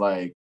norm is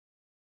like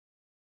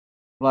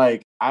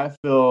I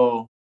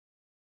feel,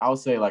 I would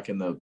say, like in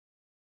the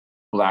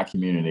Black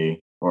community,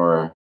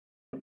 or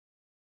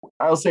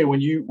I would say when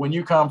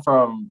you come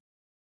from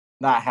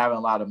not having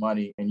a lot of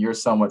money and you're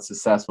somewhat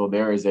successful,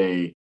 there is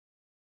a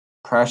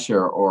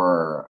pressure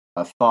or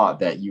a thought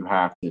that you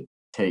have to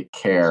take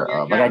care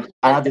of. Like,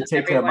 I have to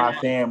take care of my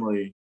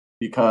family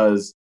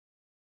because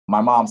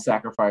my mom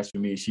sacrificed for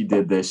me. She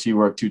did this. She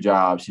worked 2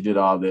 jobs. She did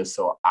all this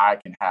so I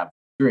can have a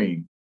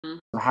dream. Mm-hmm.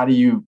 So how do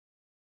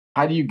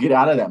you get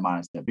out of that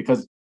mindset?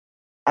 Because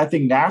I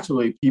think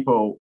naturally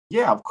people,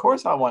 yeah, of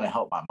course I want to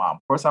help my mom.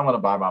 Of course I want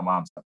to buy my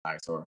mom something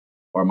nice,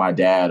 or my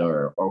dad,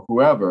 or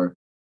whoever.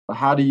 But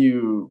how do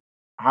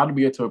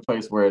we get to a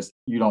place where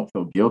you don't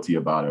feel guilty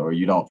about it, or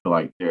you don't feel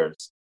like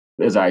there's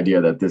an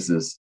idea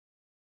that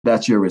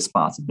that's your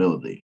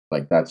responsibility,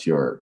 like that's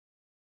your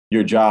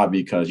job,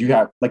 because you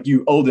have, like,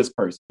 you owe this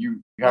person,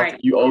 you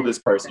owe this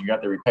person, you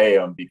have to repay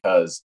them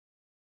because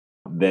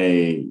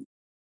they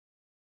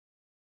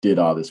did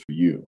all this for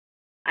you.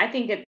 I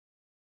think it's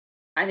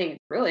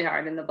really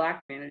hard in the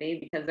Black community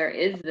because there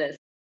is this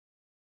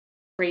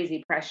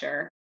crazy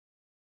pressure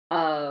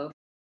of,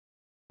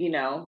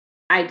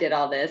 I did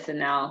all this and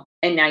now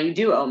you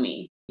do owe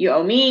me. You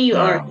owe me, you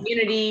owe our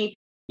community,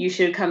 you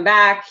should come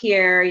back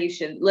here, you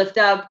should lift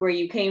up where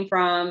you came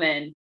from.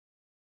 And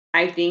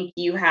I think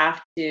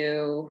the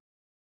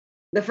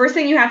first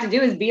thing you have to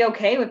do is be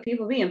okay with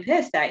people being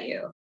pissed at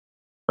you.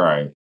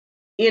 Right.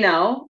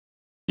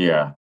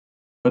 Yeah.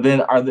 But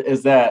then are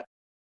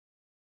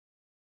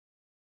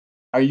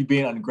you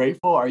being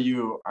ungrateful?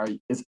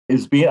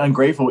 Is being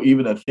ungrateful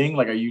even a thing?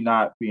 Like, are you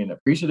not being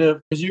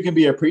appreciative? Because you can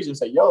be appreciative and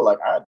say, yo, like,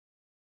 I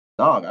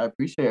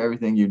appreciate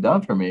everything you've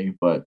done for me,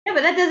 but yeah,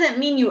 but that doesn't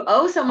mean you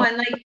owe someone,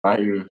 like, buy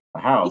you a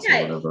house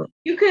or whatever.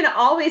 You can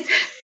always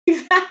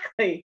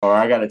exactly. Or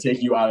I got to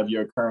take you out of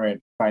your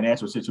current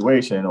financial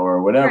situation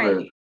or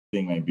whatever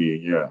thing may be.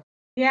 Yeah.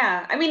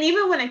 Yeah. I mean,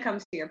 even when it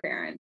comes to your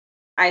parents,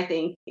 I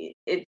think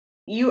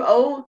you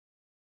owe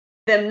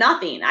them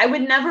nothing. I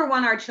would never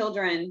want our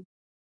children,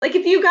 like,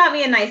 if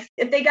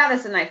they got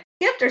us a nice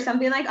gift or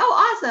something, like,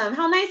 oh, awesome,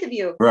 how nice of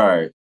you.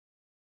 Right.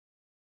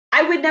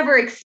 I would never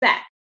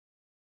expect.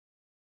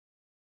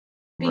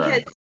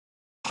 Because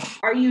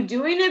are you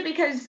doing it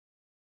because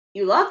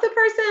you love the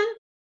person?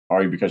 Or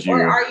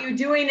are you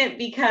doing it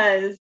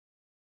because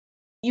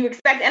you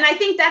expect? And I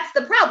think that's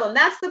the problem.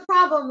 That's the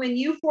problem when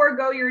you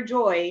forego your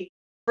joy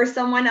for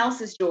someone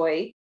else's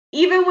joy,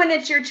 even when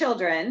it's your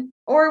children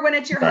or when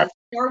it's your husband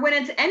or when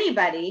it's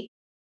anybody.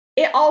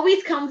 It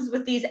always comes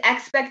with these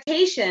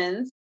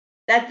expectations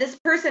that this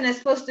person is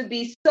supposed to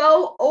be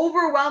so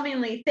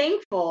overwhelmingly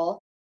thankful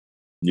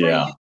for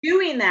you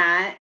doing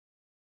that.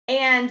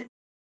 And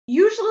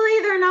usually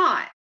they're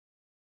not.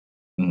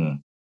 Mm-hmm.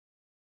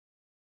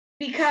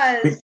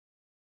 Because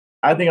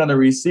I think on the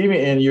receiving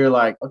end, you're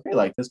like, okay,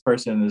 like, this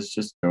person is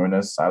just doing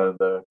this out of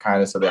the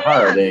kindness of their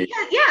heart.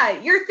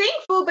 You're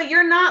thankful, but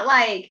you're not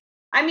like,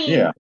 I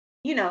mean,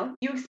 you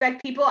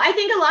expect people. I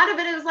think a lot of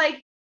it is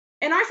like,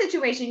 in our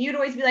situation, you'd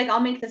always be like,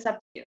 I'll make this up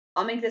to you.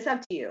 I'll make this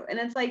up to you. And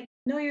it's like,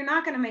 no, you're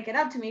not going to make it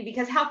up to me,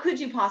 because how could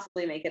you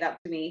possibly make it up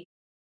to me?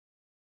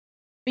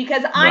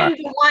 Because I'm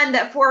the one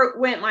that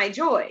forwent my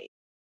joy.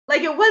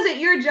 Like, it wasn't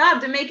your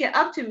job to make it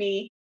up to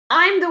me.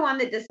 I'm the one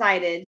that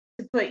decided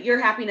to put your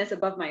happiness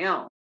above my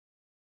own.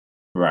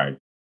 Right.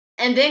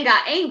 And then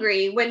got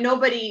angry when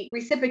nobody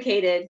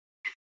reciprocated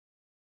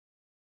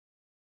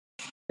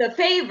the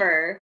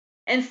favor,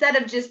 instead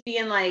of just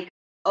being like,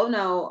 oh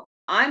no,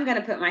 I'm going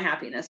to put my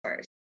happiness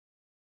first.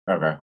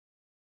 Okay.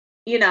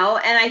 You know,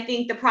 and I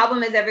think the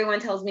problem is everyone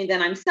tells me that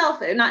I'm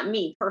selfish, not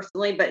me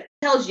personally, but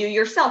tells you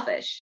you're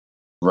selfish.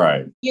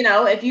 Right. You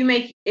know, if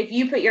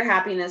you put your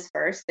happiness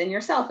first, then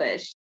you're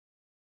selfish.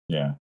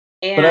 Yeah.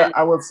 And but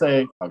I would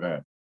say, okay.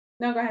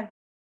 No, go ahead.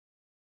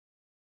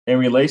 In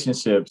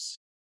relationships,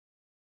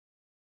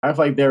 I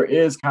feel like there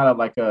is kind of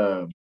like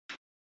a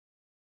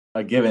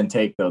give and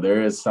take, though.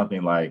 There is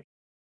something like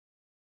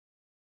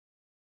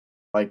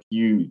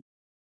you,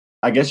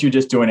 I guess you're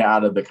just doing it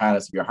out of the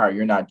kindness of your heart.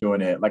 You're not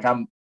doing it like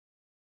I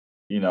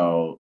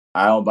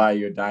don't buy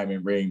you a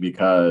diamond ring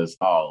because,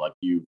 like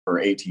you, for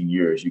 18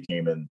 years, you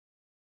came in,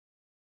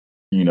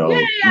 yeah, I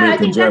lived in think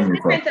that's Germany.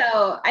 different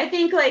though. I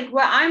think like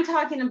what I'm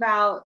talking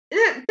about,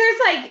 there's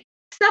like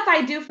stuff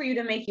I do for you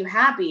to make you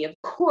happy, of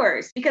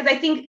course, because I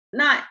think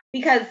that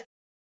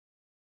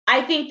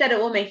it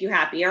will make you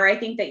happy, or I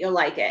think that you'll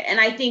like it. And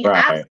I think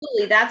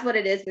absolutely that's what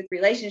it is with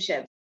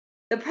relationships.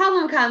 The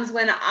problem comes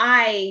when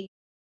I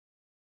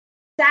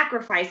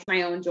sacrifice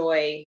my own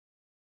joy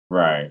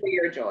for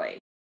your joy,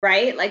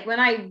 right? Like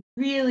when I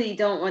really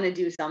don't want to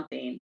do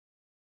something,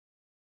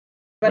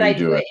 but I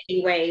do it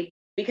anyway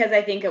because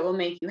I think it will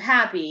make you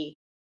happy.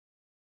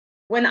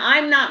 When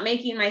I'm not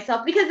making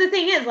myself, because the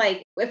thing is,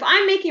 like, if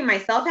I'm making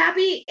myself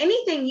happy,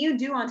 anything you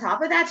do on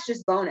top of that's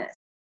just bonus.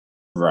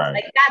 Right.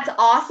 Like, that's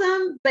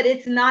awesome, but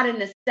it's not a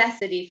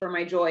necessity for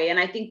my joy. And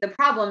I think the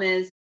problem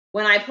is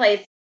when I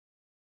place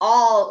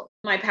all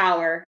my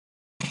power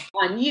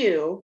on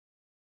you,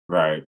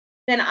 right,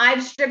 then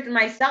I've stripped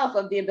myself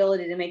of the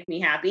ability to make me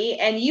happy,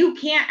 and you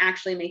can't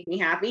actually make me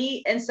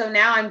happy. And so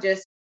now I'm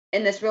just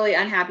in this really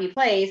unhappy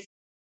place,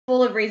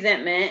 full of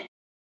resentment.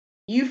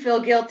 You feel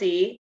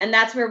guilty. And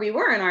that's where we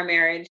were in our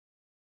marriage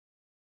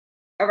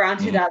around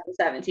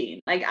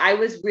 2017. Like, I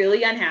was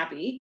really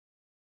unhappy.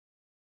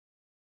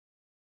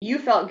 You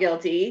felt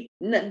guilty.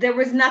 There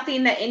was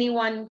nothing that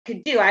anyone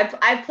could do.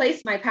 I've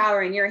placed my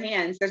power in your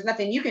hands. There's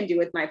nothing you can do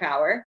with my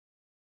power.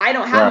 I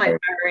don't have my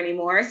power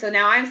anymore. So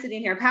now I'm sitting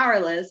here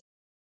powerless,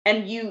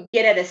 and you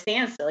get at a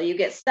standstill. You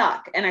get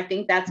stuck. And I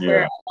think that's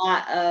where a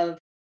lot of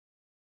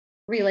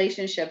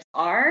relationships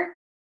are.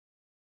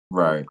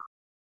 Right.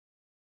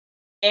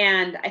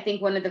 And I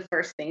think one of the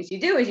first things you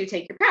do is you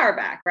take your power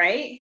back,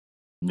 right?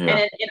 Yeah.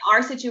 And in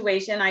our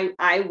situation,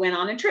 I went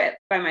on a trip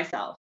by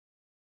myself,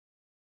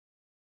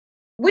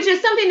 which is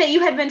something that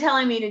you had been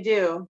telling me to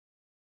do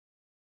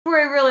for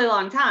a really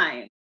long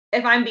time,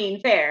 if I'm being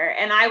fair.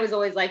 And I was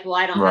always like, well,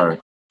 I don't have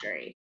the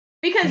luxury,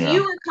 because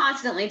you were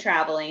constantly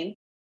traveling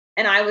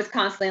and I was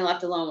constantly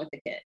left alone with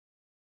the kid.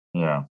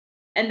 Yeah.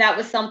 And that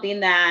was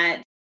something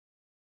that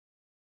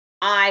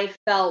I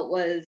felt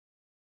was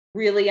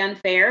really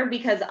unfair,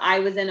 because I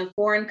was in a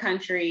foreign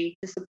country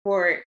to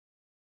support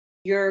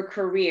your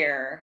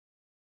career,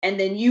 and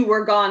then you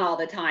were gone all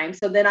the time.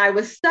 So then I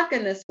was stuck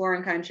in this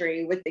foreign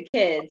country with the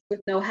kids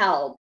with no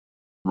help.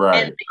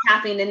 Right. And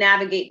having to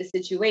navigate the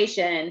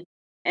situation.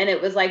 And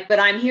it was like, but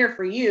I'm here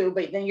for you,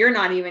 but then you're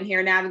not even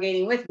here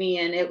navigating with me.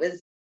 And it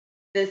was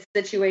this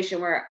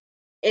situation where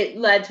it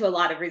led to a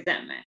lot of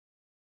resentment.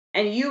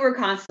 And you were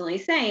constantly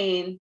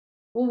saying,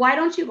 well, why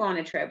don't you go on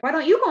a trip? Why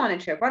don't you go on a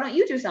trip? Why don't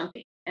you do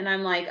something? And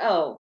I'm like,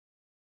 oh,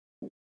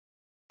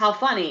 how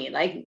funny.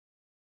 Like,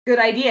 good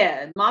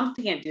idea. Moms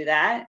can't do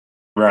that.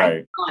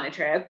 Right. Go on a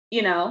trip,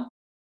 you know?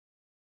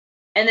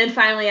 And then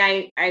finally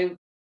I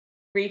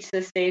reached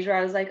the stage where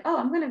I was like, oh,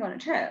 I'm going to go on a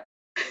trip.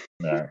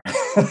 Right.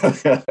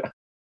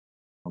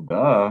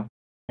 Duh.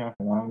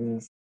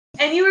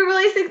 And you were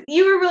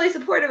really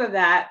supportive of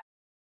that.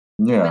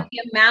 Yeah. But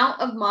the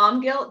amount of mom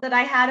guilt that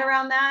I had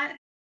around that.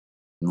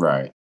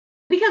 Right.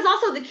 Because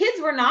also the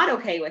kids were not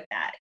okay with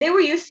that. They were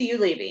used to you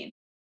leaving.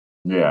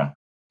 Yeah.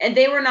 And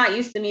they were not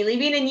used to me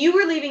leaving. And you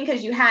were leaving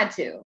because you had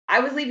to. I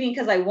was leaving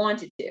because I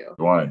wanted to.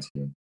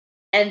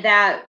 And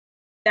that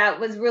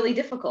was really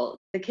difficult.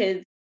 The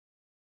kids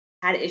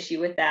had an issue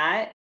with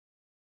that.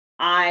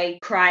 I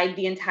cried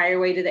the entire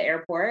way to the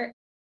airport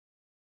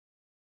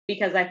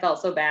because I felt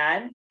so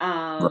bad.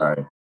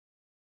 Right.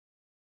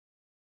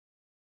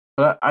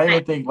 But I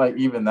even think like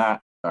even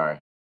that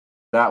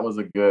was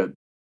a good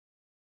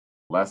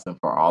lesson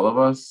for all of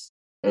us,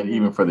 and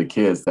even for the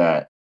kids,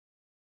 that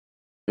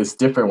it's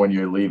different when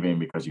you're leaving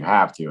because you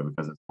have to,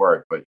 because it's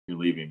work, but you're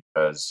leaving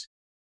because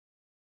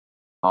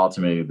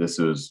ultimately this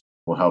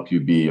will help you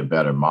be a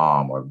better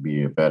mom or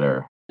be a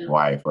better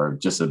wife or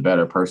just a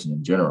better person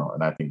in general.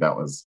 And I think that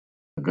was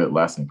a good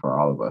lesson for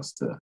all of us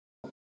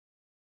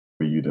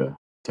for you to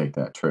take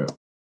that trip.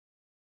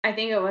 I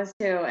think it was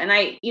too. And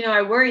I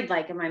worried,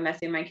 like, am I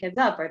messing my kids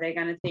up? Are they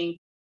going to think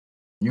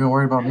you don't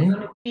worry about me?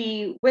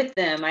 Be with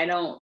them. I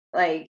don't,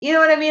 like, you know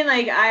what I mean?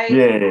 Like,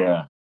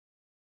 yeah.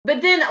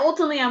 But then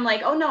ultimately I'm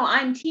like, oh no,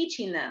 I'm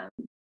teaching them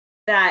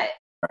that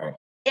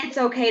it's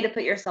okay to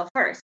put yourself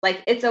first.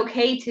 Like it's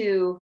okay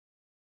to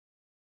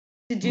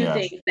do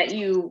things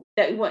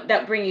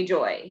that bring you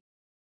joy.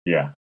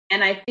 Yeah.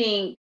 And I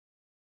think,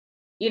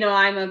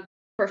 I'm a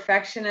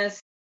perfectionist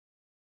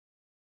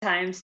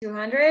times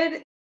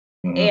 200.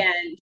 Mm-hmm.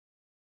 And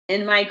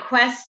in my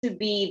quest to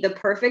be the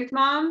perfect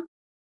mom,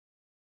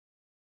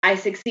 I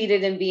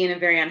succeeded in being a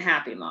very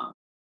unhappy mom.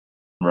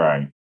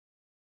 Right.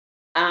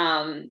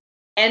 And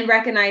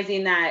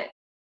recognizing that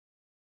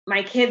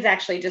my kids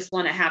actually just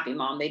want a happy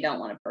mom. They don't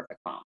want a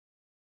perfect mom.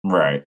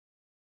 Right.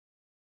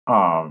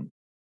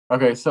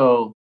 Okay,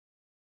 so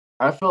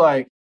I feel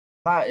like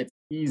it's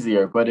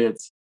easier, but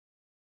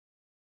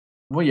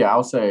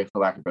I'll say, for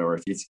lack of better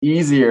words, it's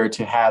easier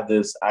to have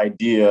this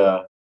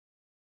idea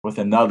with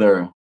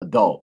another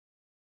adult.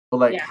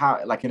 But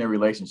how, like in a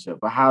relationship,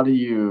 but how do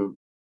you,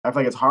 I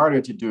feel like it's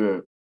harder to do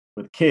it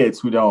with kids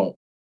who don't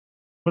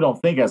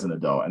think as an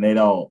adult, and they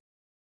don't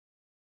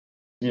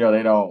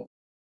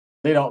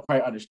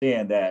quite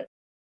understand that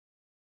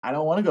I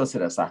don't want to go to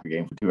that soccer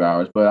game for 2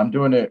 hours, but I'm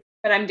doing it.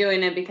 But I'm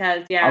doing it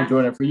because I'm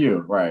doing it for you,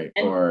 right?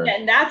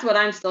 And that's what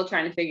I'm still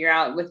trying to figure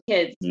out with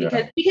kids,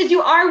 because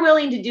you are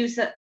willing to do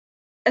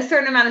a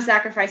certain amount of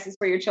sacrifices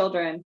for your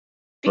children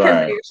because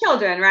they're your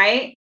children,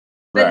 right?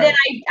 But then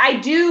I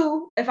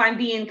do, if I'm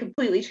being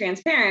completely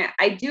transparent,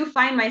 I do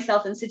find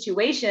myself in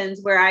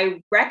situations where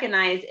I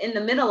recognize in the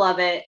middle of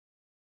it,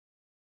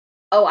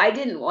 oh, I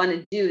didn't want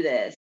to do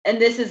this. And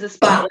this is a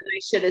spot where I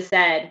should have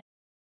said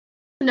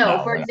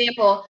no. For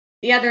example,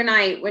 the other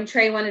night when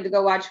Trey wanted to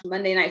go watch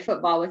Monday Night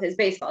Football with his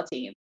baseball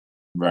team.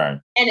 Right.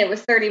 And it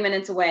was 30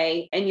 minutes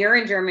away, and you're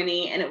in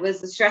Germany, and it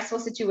was a stressful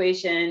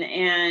situation.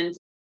 And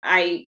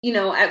I,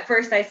 at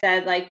first I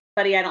said, like,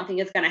 buddy, I don't think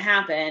it's going to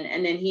happen.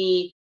 And then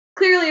he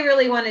clearly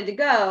really wanted to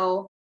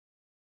go.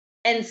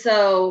 And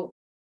so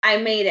I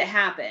made it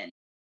happen.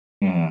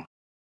 Mm-hmm.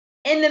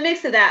 In the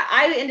mix of that,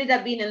 I ended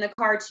up being in the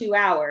car 2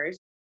 hours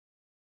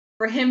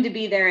for him to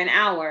be there an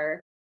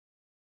hour.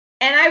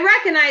 And I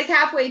recognized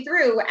halfway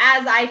through,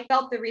 as I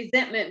felt the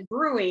resentment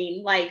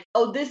brewing, like,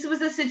 oh, this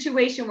was a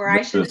situation where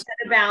I should have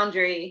set a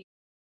boundary.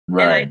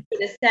 Right. And I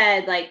should have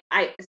said, like,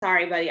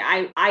 sorry, buddy,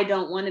 I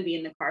don't want to be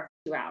in the car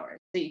for 2 hours,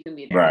 so you can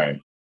be there.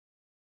 Right.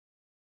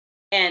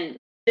 And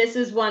this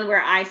is one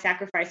where I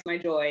sacrificed my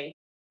joy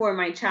for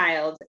my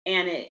child.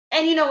 And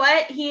you know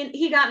what?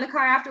 He got in the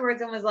car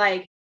afterwards and was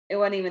like, it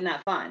wasn't even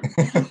that fun.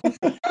 Son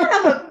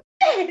of a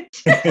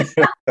bitch.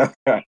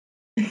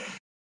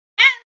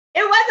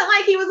 It wasn't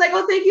like he was like,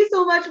 oh, thank you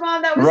so much,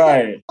 Mom. That was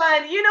so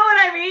fun. You know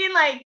what I mean?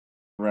 Like,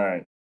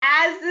 right.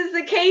 As is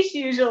the case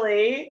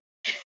usually.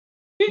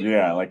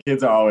 Yeah, like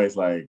kids are always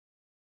like,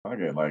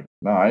 okay, like,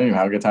 no, I didn't even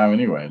have a good time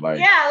anyway. Like,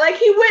 yeah, like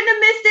he wouldn't have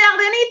missed out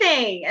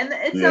anything. And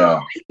so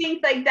I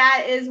think like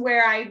that is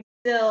where I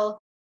still,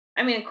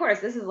 I mean, of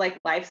course, this is like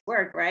life's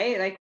work, right?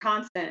 Like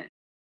constantly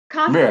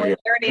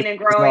learning and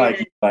growing.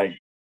 It's not like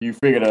you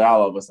figured it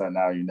out all of a sudden,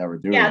 now you never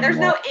do it. Yeah, there's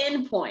no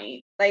end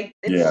point. Like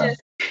it's just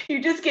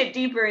you just get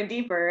deeper and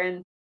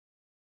deeper.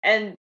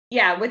 And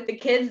yeah, with the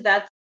kids,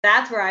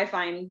 that's where I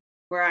find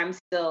where I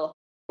still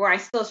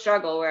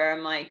struggle, where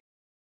I'm like,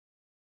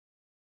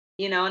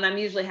 and I'm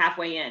usually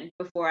halfway in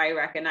before I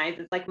recognize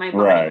it's like my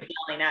body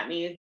yelling at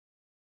me,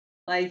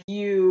 like,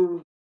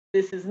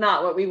 this is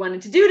not what we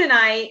wanted to do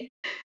tonight.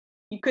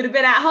 You could have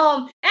been at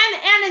home.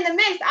 And in the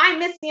mix, I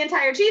missed the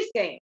entire Chiefs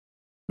game.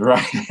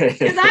 Right.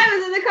 Because I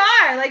was in the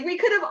car. Like we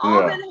could have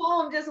all been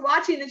home just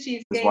watching the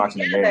Chiefs game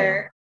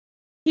together.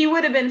 He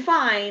would have been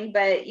fine,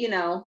 but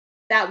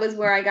that was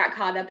where I got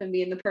caught up in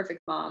being the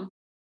perfect mom.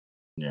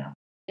 Yeah.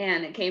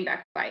 And it came back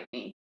to bite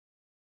me.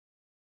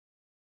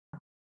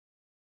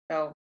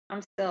 So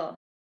I'm still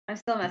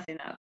messing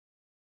up.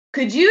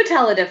 Could you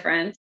tell a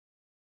difference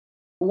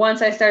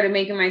once I started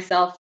making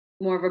myself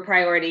more of a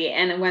priority,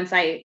 and once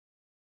I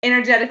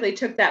energetically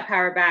took that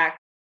power back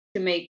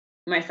to make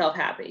myself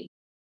happy?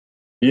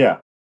 Yeah.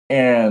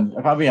 And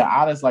if I'm being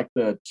honest, like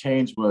the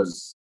change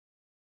was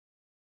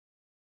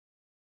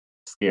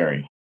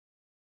scary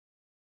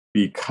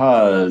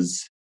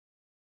because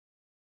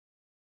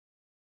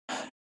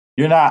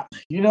with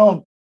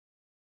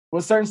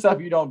certain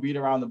stuff, you don't beat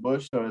around the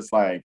bush. So it's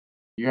like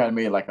you had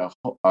made like a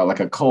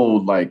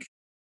cold, like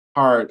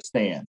hard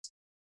stance.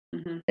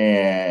 Mm-hmm.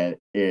 And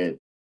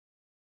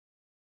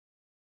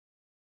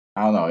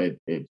I don't know,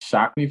 it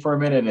shocked me for a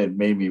minute, and it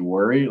made me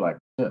worry, like,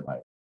 shit,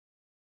 like,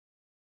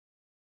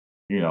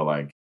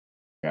 like,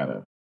 I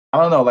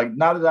don't know, like,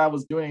 not that I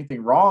was doing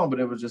anything wrong, but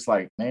it was just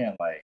like, man,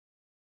 like,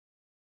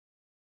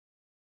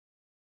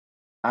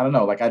 I don't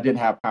know, like, I didn't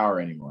have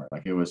power anymore.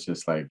 Like, it was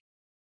just like,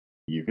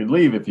 you could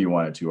leave if you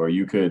wanted to, or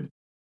you could,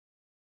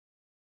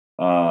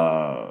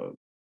 or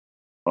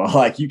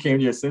like, you came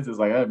to your senses,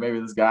 like, hey, maybe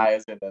this guy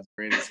isn't as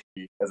great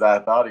as I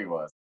thought he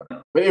was.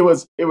 But it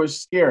was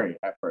scary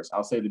at first.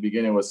 I'll say the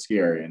beginning was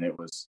scary, and it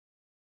was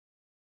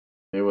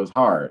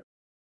hard.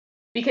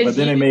 But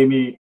then it made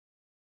me.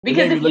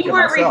 Because if you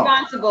weren't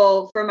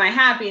responsible for my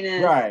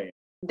happiness, right,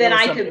 then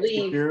I could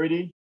leave.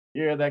 Security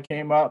here that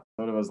came up,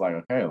 but it was like,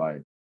 okay,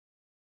 like,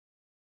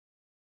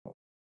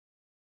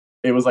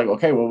 it was like,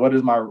 okay, well, what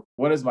is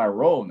my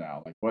role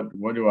now? Like,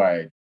 what do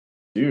I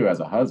do as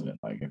a husband?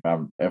 Like, if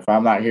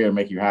I'm not here to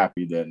make you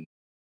happy, then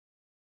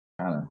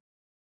kind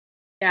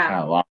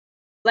of lost.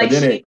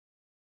 Like,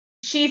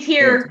 she's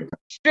here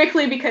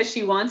strictly because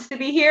she wants to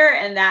be here,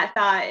 and that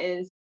thought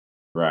is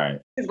right.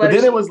 But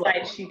then it was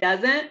like she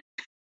doesn't.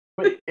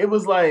 But it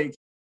was like,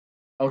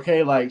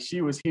 okay, like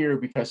she was here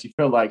because she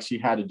felt like she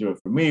had to do it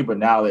for me, but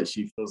now that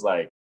she feels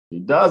like she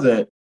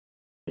doesn't,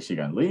 is she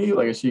gonna leave?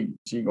 Like, is she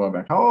going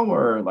back home,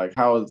 or like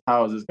how is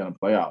this gonna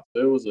play out?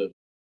 So it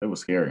was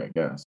scary, I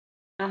guess.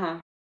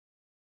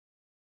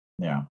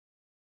 Yeah.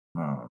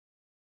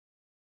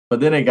 But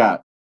then it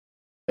got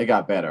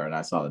better, and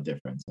I saw the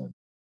difference, and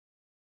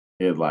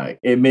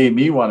it made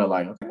me want to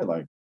like, okay,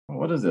 like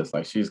what is this?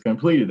 Like, she's a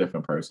completely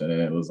different person,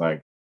 and it was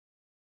like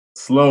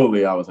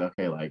slowly I was like,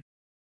 okay, like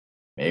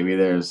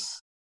there's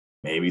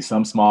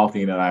some small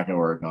thing that I can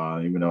work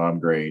on, even though I'm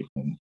great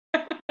and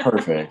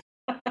perfect.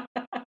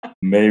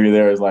 Maybe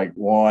there's like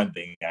one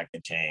thing I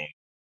can change,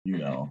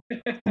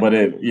 But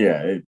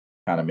it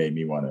kind of made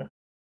me want to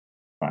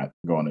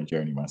go on a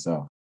journey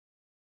myself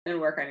and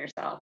work on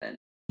yourself. And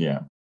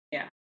yeah.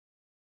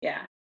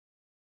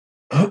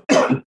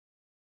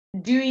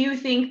 Do you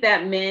think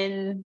that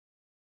men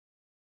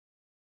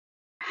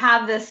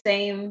have the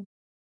same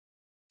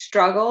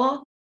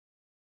struggle?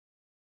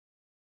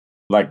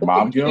 Like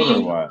mom guilt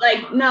or what?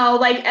 Like, no,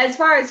 like as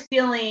far as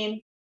feeling,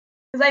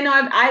 because I know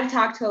I've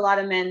talked to a lot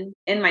of men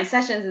in my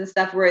sessions and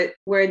stuff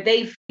where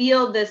they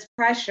feel this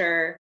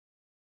pressure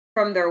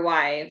from their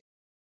wife,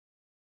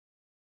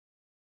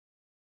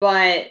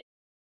 but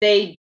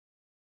they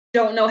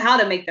don't know how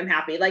to make them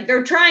happy. Like,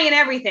 they're trying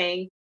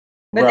everything,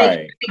 but they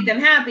can't make them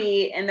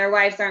happy, and their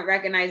wives aren't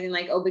recognizing,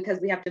 like, oh, because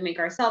we have to make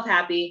ourselves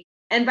happy,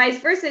 and vice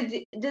versa.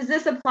 Does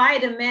this apply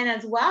to men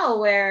as well,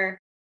 where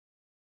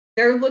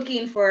they're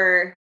looking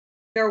for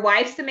their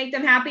wives to make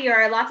them happy?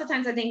 Or lots of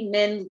times I think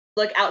men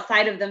look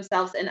outside of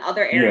themselves in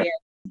other areas.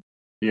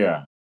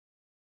 Yeah.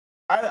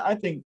 I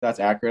think that's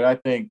accurate. I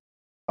think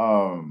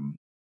I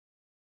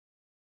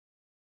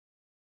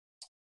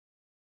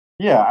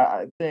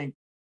think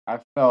I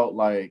felt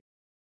like,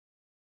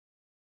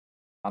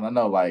 I don't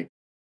know, like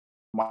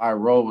my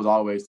role was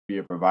always to be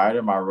a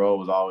provider. My role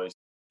was always to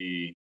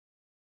be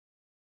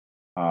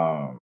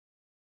I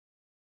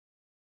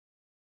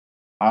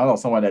don't know,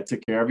 someone that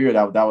took care of you.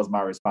 That was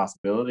my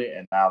responsibility.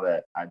 And now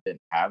that I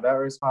didn't have that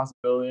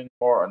responsibility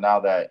anymore, or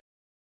now that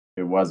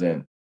it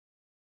wasn't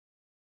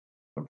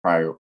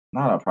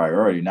not a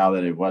priority, now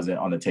that it wasn't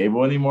on the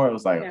table anymore, it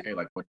was like, okay,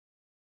 like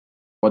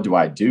what do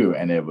I do?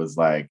 And it was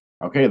like,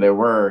 okay,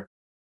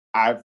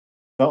 I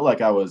felt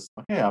like I was,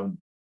 okay, I'm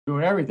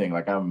doing everything.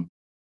 Like I've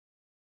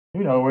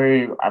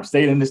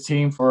stayed in this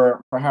team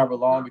for however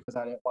long because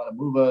I didn't want to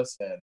move us.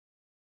 And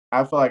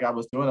I felt like I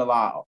was doing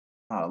not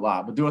a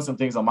lot, but doing some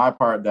things on my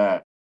part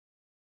that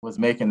was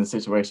making the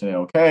situation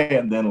okay.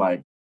 And then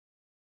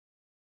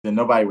then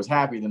nobody was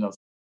happy. Then I was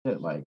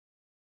like,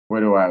 where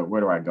do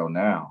I go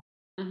now?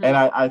 Mm-hmm. And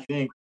I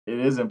think it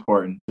is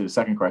important, to the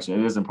second question,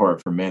 it is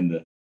important for men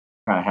to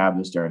kind of have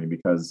this journey,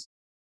 because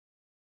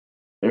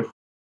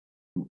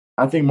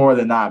I think more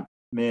than not,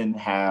 men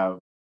have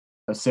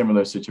a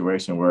similar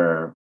situation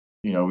where,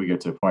 we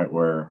get to a point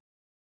where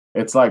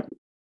it's like,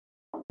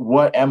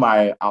 what am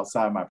I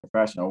outside my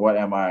profession, or what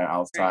am I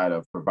outside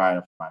of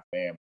providing for my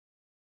family?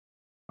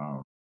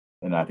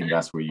 And I think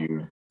that's where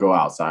you go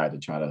outside to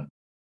try to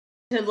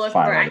look for.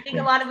 I think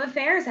a lot of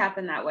affairs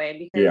happen that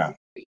way, because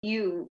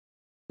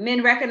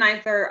men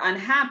recognize they're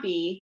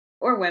unhappy,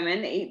 or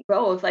women,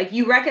 both. Like,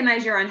 you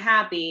recognize you're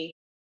unhappy,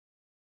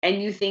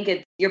 and you think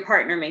it's your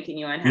partner making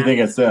you unhappy. You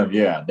think it's them,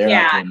 yeah. They're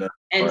not doing this.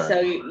 And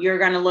so you're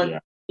gonna look,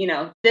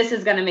 this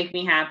is gonna make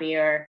me happy,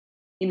 or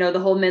the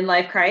whole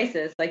midlife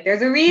crisis. Like,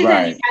 there's a reason you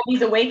have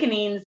these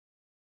awakenings,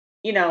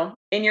 in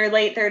your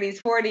late 30s,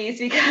 40s,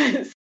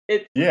 because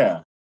it's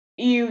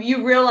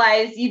you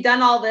realize you've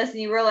done all this, and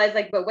you realize,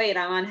 like, but wait,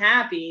 I'm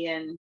unhappy,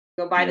 and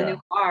go buy the new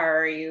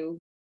car, or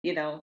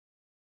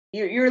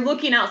you're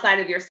looking outside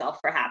of yourself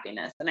for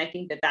happiness. And I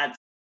think that that's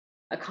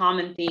a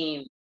common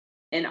theme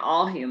in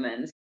all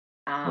humans.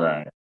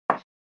 And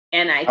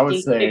I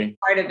think a big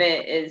part of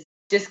it is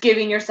just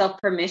giving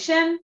yourself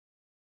permission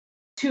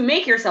to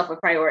make yourself a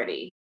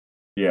priority.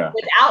 Yeah.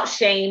 Without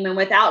shame and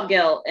without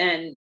guilt.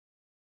 And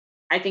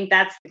I think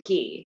that's the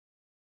key.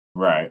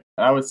 Right.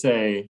 I would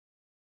say,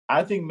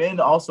 I think men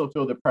also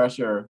feel the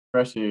pressure,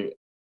 especially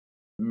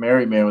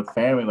married men with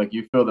family. Like,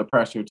 you feel the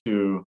pressure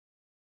you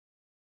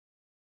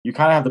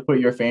kind of have to put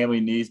your family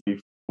needs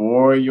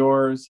before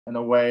yours in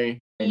a way.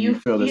 And you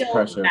feel this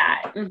pressure.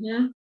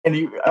 Mm-hmm.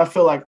 And I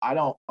feel like I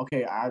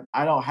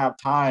don't have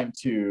time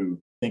to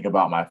think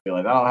about my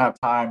feelings. I don't have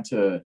time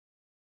to,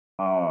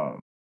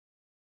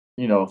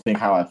 think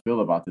how I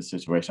feel about this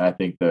situation. I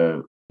think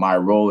my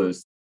role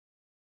is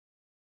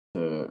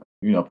to,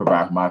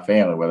 provide for my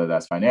family, whether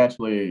that's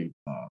financially,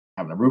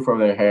 having a roof over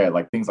their head,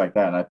 like things like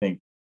that. And I think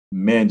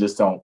men just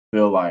don't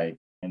feel like,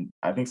 and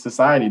I think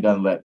society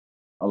doesn't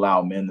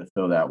allow men to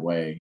feel that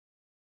way.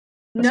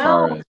 As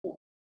far as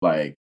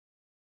like,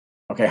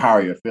 okay, how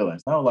are your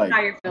feelings? No, like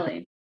how you're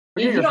feeling.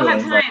 forget You your don't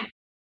have feelings. time. Like,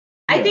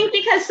 I yeah, think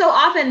because so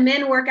often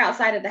men work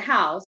outside of the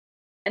house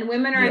and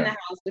women are in the yeah,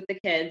 house with the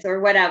kids or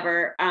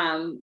whatever.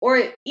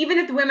 Or even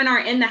if the women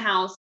aren't in the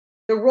house,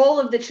 the role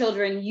of the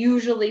children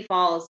usually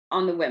falls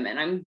on the women.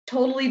 I'm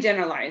totally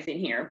generalizing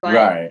here, but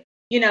right,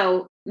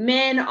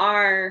 men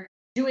are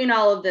doing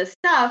all of this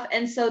stuff.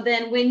 And so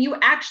then when you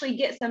actually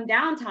get some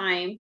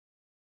downtime,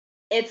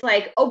 it's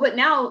like, oh, but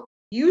now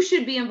you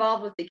should be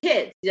involved with the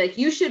kids. Like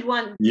you should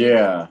want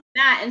yeah,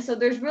 that. And so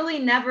there's really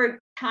never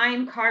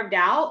time carved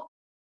out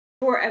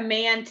for a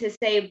man to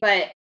say,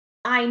 but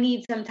I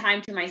need some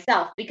time to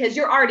myself because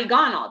you're already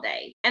gone all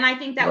day. And I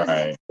think that was the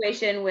right,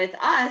 situation with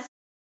us,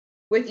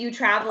 with you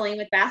traveling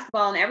with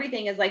basketball and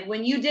everything, is like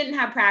when you didn't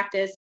have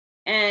practice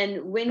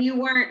and when you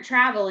weren't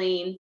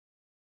traveling,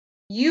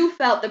 you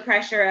felt the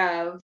pressure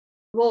of,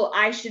 well,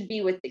 I should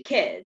be with the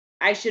kids.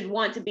 I should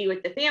want to be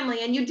with the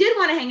family. And you did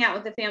want to hang out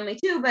with the family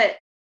too, but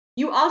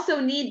you also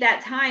need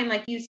that time,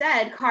 like you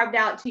said, carved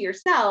out to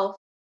yourself.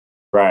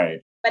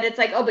 right, But it's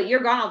like, oh, but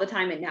you're gone all the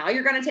time. And now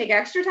you're going to take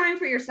extra time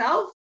for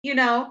yourself,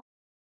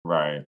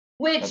 right. That's,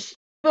 which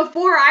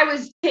before I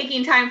was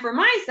taking time for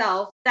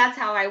myself, that's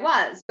how I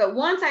was. But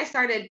once I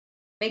started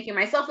making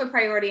myself a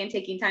priority and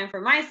taking time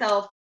for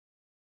myself,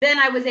 then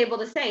I was able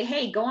to say,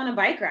 hey, go on a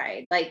bike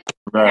ride. Like,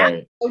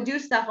 right. go do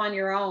stuff on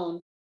your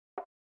own.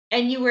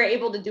 And you were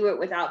able to do it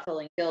without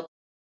feeling guilty.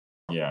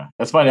 Yeah,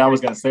 that's funny. I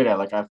was gonna say that.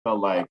 Like, I felt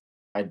like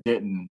I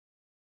didn't,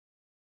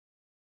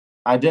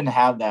 I didn't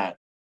have that.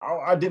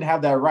 I didn't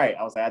have that right.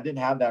 I was like, I didn't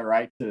have that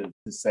right to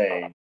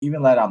say,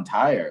 even that I'm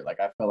tired. Like,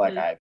 I feel like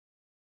Mm-hmm.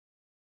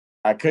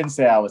 I couldn't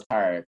say I was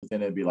tired because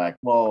then it'd be like,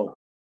 well,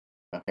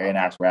 okay, in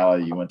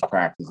actuality, you went to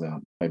practice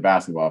and play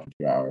basketball for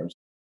 2 hours.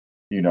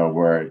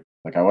 Where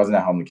like I wasn't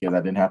at home with kids.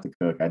 I didn't have to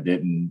cook. I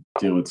didn't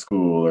deal with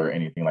school or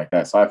anything like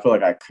that. So I feel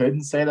like I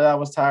couldn't say that I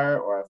was tired,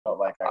 or I felt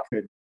like I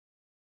couldn't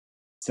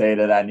say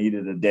that I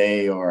needed a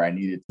day or I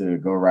needed to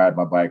go ride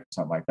my bike or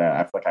something like that.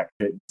 I feel like I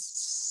couldn't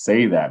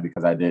say that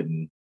because I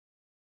didn't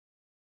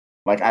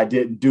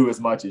do as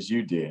much as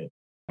you did.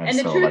 And And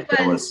the so truth like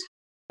there was, was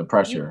the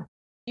pressure.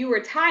 you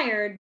were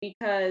tired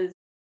because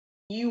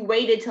you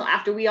waited till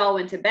after we all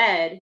went to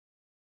bed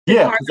to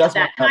Yeah, carve because out that's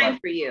why that I felt time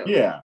like, for you.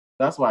 yeah,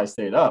 that's why I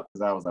stayed up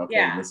because I was like, okay,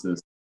 Yeah.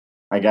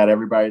 I got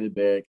everybody to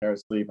bed, Kara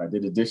sleep, I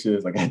did the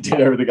dishes, like I did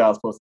everything I was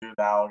supposed to do.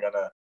 Now I'm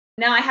gonna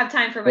Now I have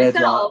time for veg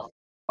out, myself,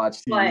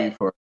 watch TV but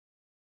for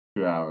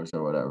 2 hours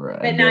or whatever,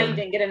 but and now you then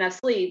didn't get enough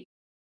sleep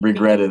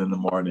regret because it in the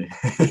morning.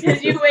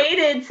 you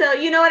waited. So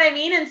you know what I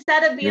mean?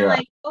 Instead of being Yeah,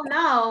 like, oh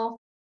no,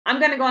 I'm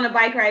gonna go on a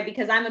bike ride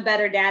because I'm a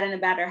better dad and a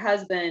better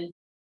husband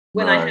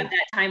when I have right.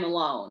 that time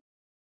alone.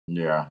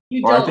 Yeah.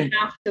 You Well, I don't think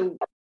have to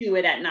do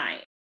it at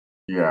night.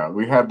 yeah,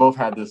 we had both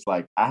had this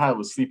like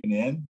was sleeping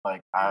in.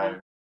 Like Uh-huh.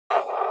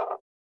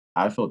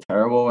 I feel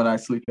terrible when I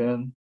sleep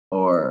in,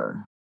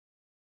 or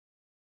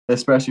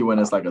especially when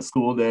it's like a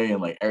school day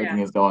and like Yeah. everything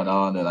is going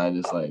on, and I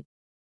just like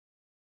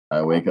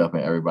I wake up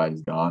and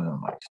everybody's gone, and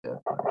I'm like, shit,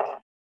 like,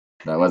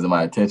 that wasn't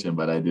my intention,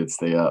 but I did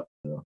stay up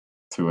till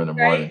 2 in the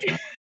morning Right. trying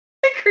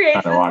It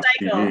creates to a watch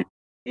TV. cycle.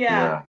 Yeah.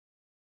 Yeah,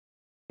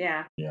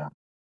 Yeah. yeah.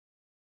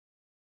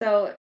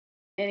 So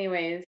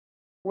anyways,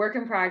 work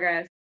in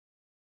progress.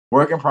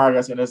 Work in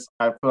progress, and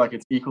I feel like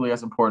it's equally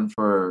as important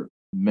for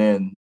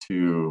men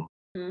to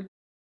Mhm.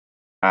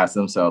 ask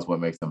themselves what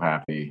makes them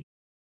happy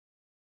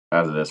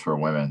as it is for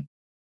women.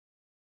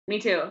 Me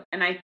too.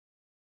 And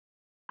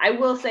I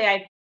will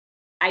say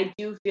I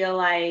do feel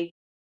like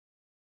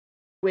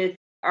with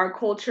our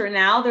culture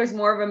now, there's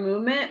more of a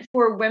movement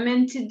for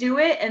women to do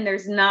it, and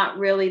there's not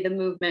really the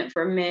movement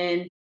for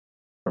men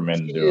For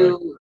men to do it.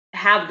 to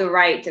have the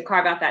right to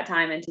carve out that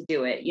time and to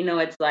do it.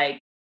 It's like,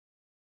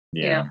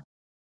 you know, Yeah.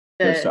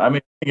 the I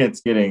mean, I think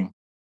it's getting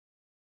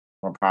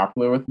more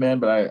popular with men,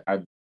 but I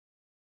don't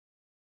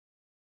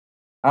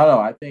know.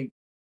 I think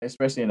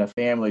especially in a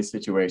family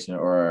situation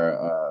or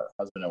a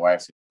husband and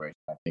wife situation,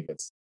 I think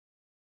it's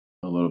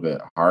a little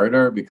bit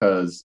harder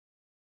because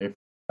if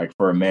like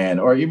for a man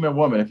or even a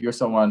woman, if you're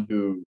someone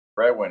who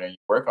breadwinner, you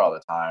work all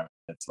the time,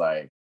 it's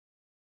like,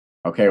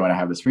 okay, when I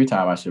have this free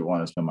time, I should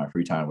want to spend my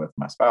free time with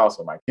my spouse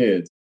or my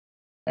kids.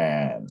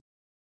 And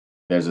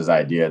there's this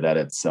idea that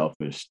it's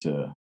selfish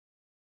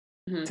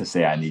Mhm, to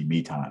say I need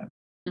me time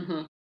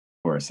mhm,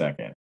 for a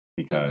second mhm,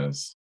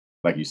 because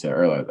like you said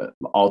earlier, that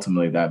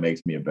ultimately that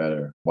makes me a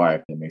better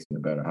wife, that makes me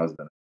a better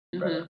husband, a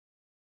better mhm.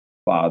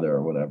 father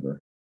or whatever.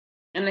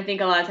 And I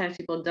think a lot of times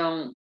people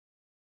don't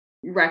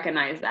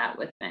recognize that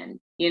with men.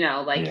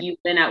 Like Yeah.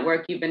 you've been at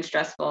work, you've been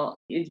stressed all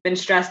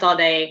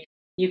day.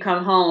 You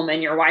come home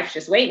and your wife's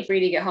just waiting for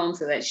you to get home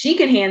so that she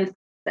can hand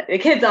the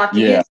kids off to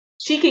you. Yeah.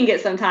 She can get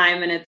some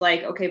time, and it's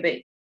like, okay,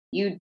 but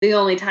the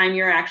only time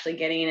you're actually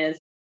getting is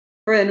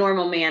for a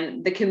normal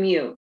man, the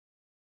commute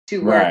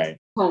to work, Right.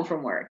 home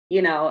from work,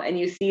 and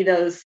you see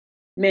those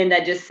men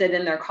that just sit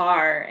in their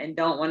car and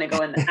don't want to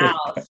go in the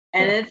house.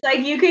 And Yeah. it's like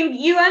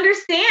you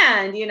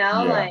understand, Yeah.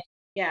 like,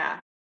 yeah.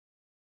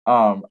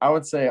 I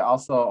would say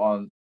also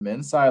on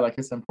men's side, like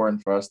it's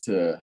important for us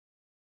to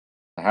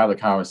have a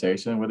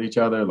conversation with each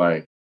other.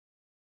 Like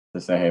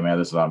to say, hey man,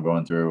 this is what I'm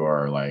going through,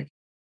 or like,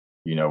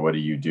 you know, what do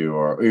you do?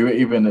 Or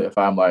even if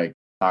I'm like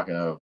talking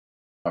to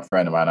a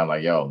friend of mine, I'm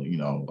like, yo, you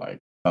know, like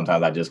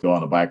sometimes I just go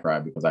on a bike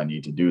ride because I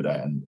need to do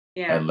that, and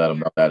let them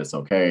know that it's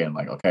okay. And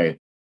like, okay,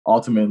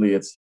 ultimately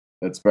it's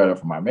better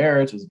for my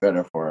marriage. It's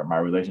better for my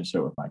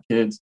relationship with my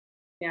kids.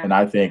 Yeah. And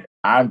I think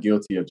I'm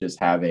guilty of just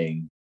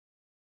having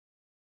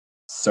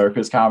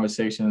surface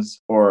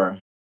conversations, or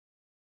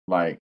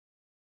like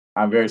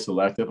I'm very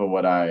selective of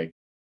what I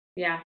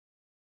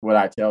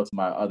tell to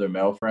my other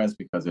male friends,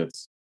 because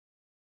it's,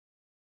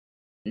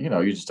 you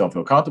know, you just don't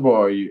feel comfortable,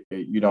 or you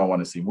don't want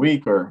to seem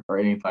weak or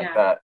anything like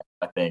that.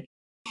 I think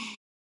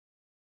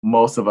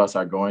most of us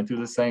are going through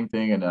the same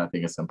thing, and I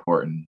think it's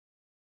important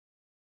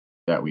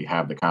that we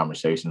have the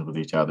conversations with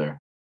each other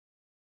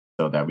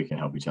so that we can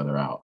help each other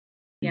out,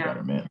 be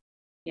better men.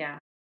 Yeah.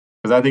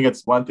 Because I think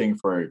it's one thing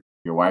for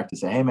your wife to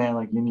say, hey man,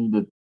 like you need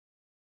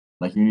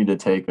to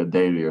take a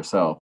day to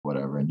yourself,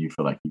 whatever, and you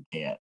feel like you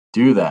can't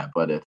do that.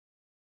 But if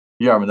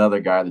you have another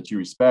guy that you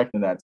respect,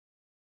 and that's,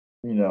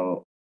 you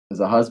know, as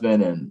a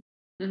husband and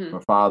a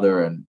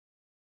father, and,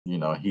 you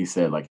know, he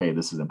said like, hey,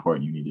 this is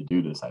important, you need to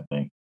do this, I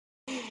think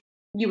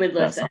you would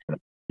listen.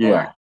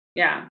 Yeah.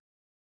 Yeah.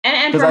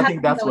 And because I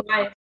think that's what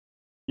wife.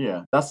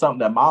 Yeah, that's something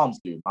that moms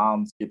do.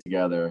 Moms get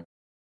together,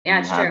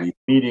 and you have these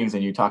meetings,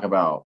 and you talk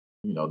about,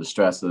 you know, the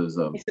stresses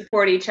of, you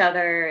support each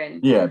other,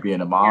 and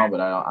being a mom.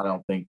 But I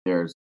don't think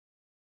there's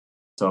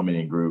so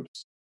many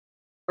groups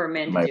for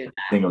men to do that.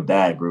 Single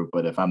dad group,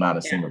 but if I'm not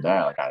a single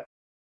dad, like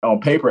on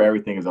paper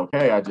everything is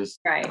okay. I just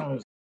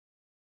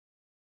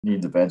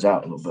need to veg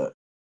out a little bit.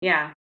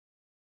 Yeah.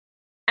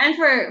 And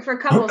for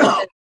couples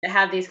to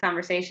have these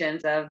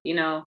conversations of, you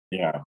know,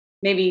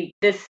 maybe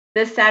this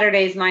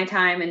Saturday is my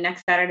time and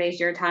next Saturday is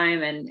your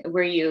time, and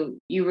where you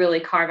really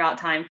carve out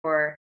time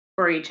for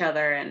each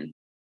other and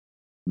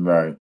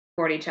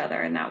support each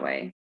other in that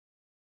way.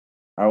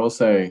 I will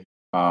say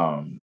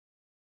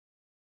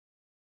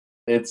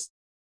it's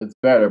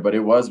better, but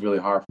it was really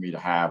hard for me to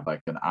have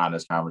like an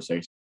honest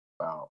conversation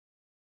about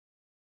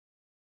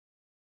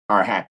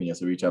our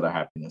happiness or each other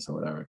happiness or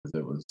whatever, because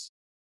it was,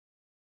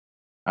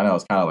 I know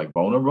it's kind of like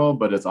vulnerable,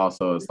 but it's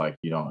also, it's like,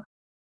 you don't,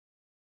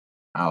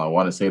 I don't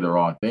want to say the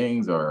wrong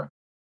things, or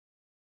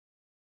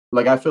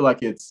like, I feel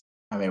like it's,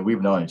 I mean,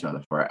 we've known each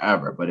other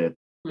forever, but it's,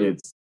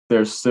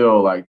 there's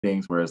still like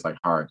things where it's like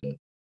hard to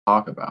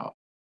talk about.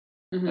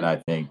 And I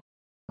think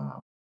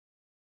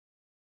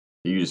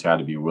you just had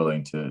to be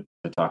willing to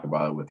talk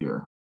about it with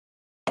your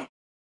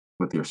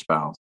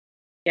spouse.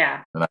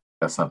 Yeah. And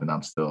that's something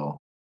I'm still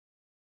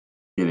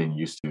getting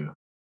used to.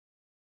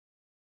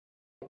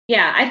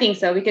 Yeah, I think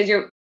so, because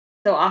you're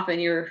so often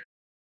you're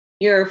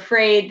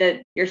afraid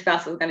that your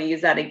spouse is going to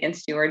use that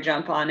against you, or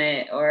jump on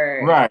it,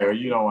 or or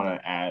you don't want to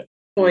add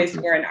voice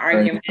for an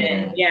argument.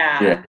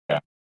 Yeah.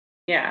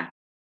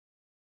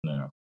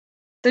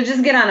 So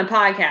just get on a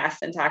podcast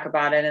and talk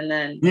about it, and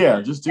then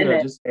just do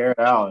that. Just air it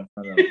out in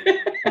front of people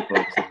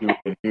so people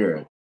can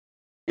hear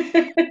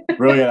it.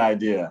 Brilliant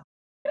idea.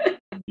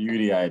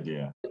 Beauty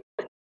idea.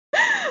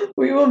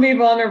 We will be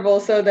vulnerable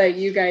so that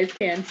you guys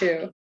can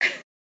too.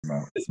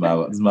 No, it's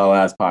my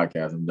last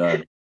podcast. I'm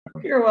done.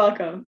 You're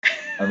welcome.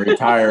 I'm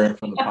retiring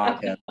from the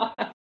podcast.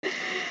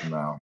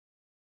 No.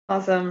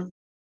 Awesome.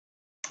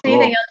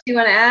 Anything else you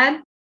want to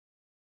add?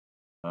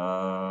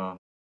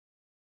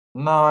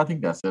 No, I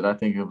think that's it. I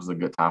think it was a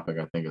good topic.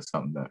 I think it's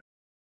something that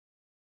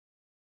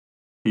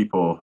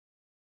people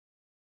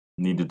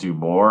need to do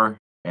more,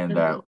 and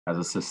that as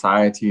a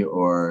society,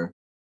 or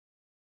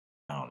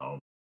I don't know,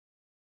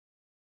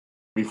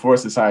 before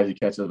society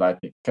catch up, I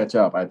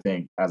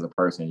think as a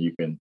person you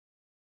can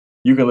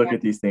look at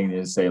these things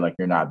and say like,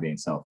 you're not being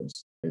selfish.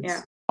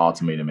 It's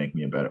ultimately to make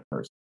me a better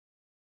person.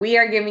 We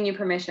are giving you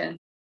permission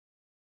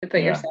to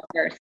put yourself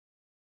first.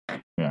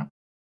 Yeah.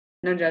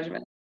 No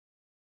judgment.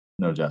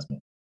 No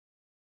judgment.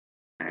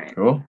 All right.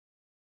 Cool.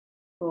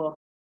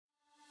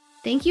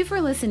 Thank you for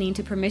listening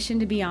to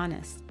Permission to Be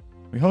Honest.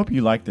 We hope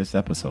you liked this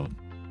episode.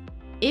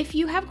 If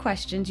you have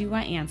questions you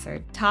want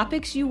answered,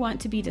 topics you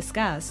want to be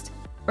discussed,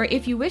 or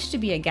if you wish to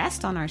be a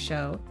guest on our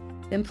show,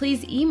 then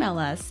please email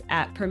us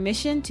at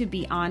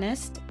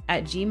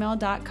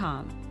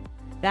permissiontobehonest@gmail.com.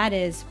 That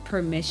is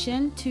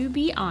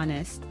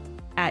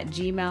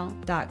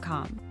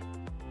permissiontobehonest@gmail.com.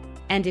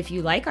 And if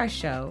you like our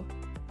show,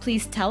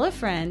 please tell a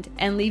friend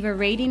and leave a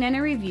rating and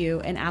a review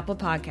in Apple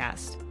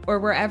Podcast or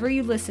wherever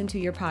you listen to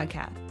your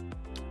podcast.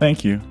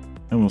 Thank you,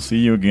 and we'll see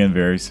you again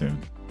very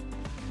soon.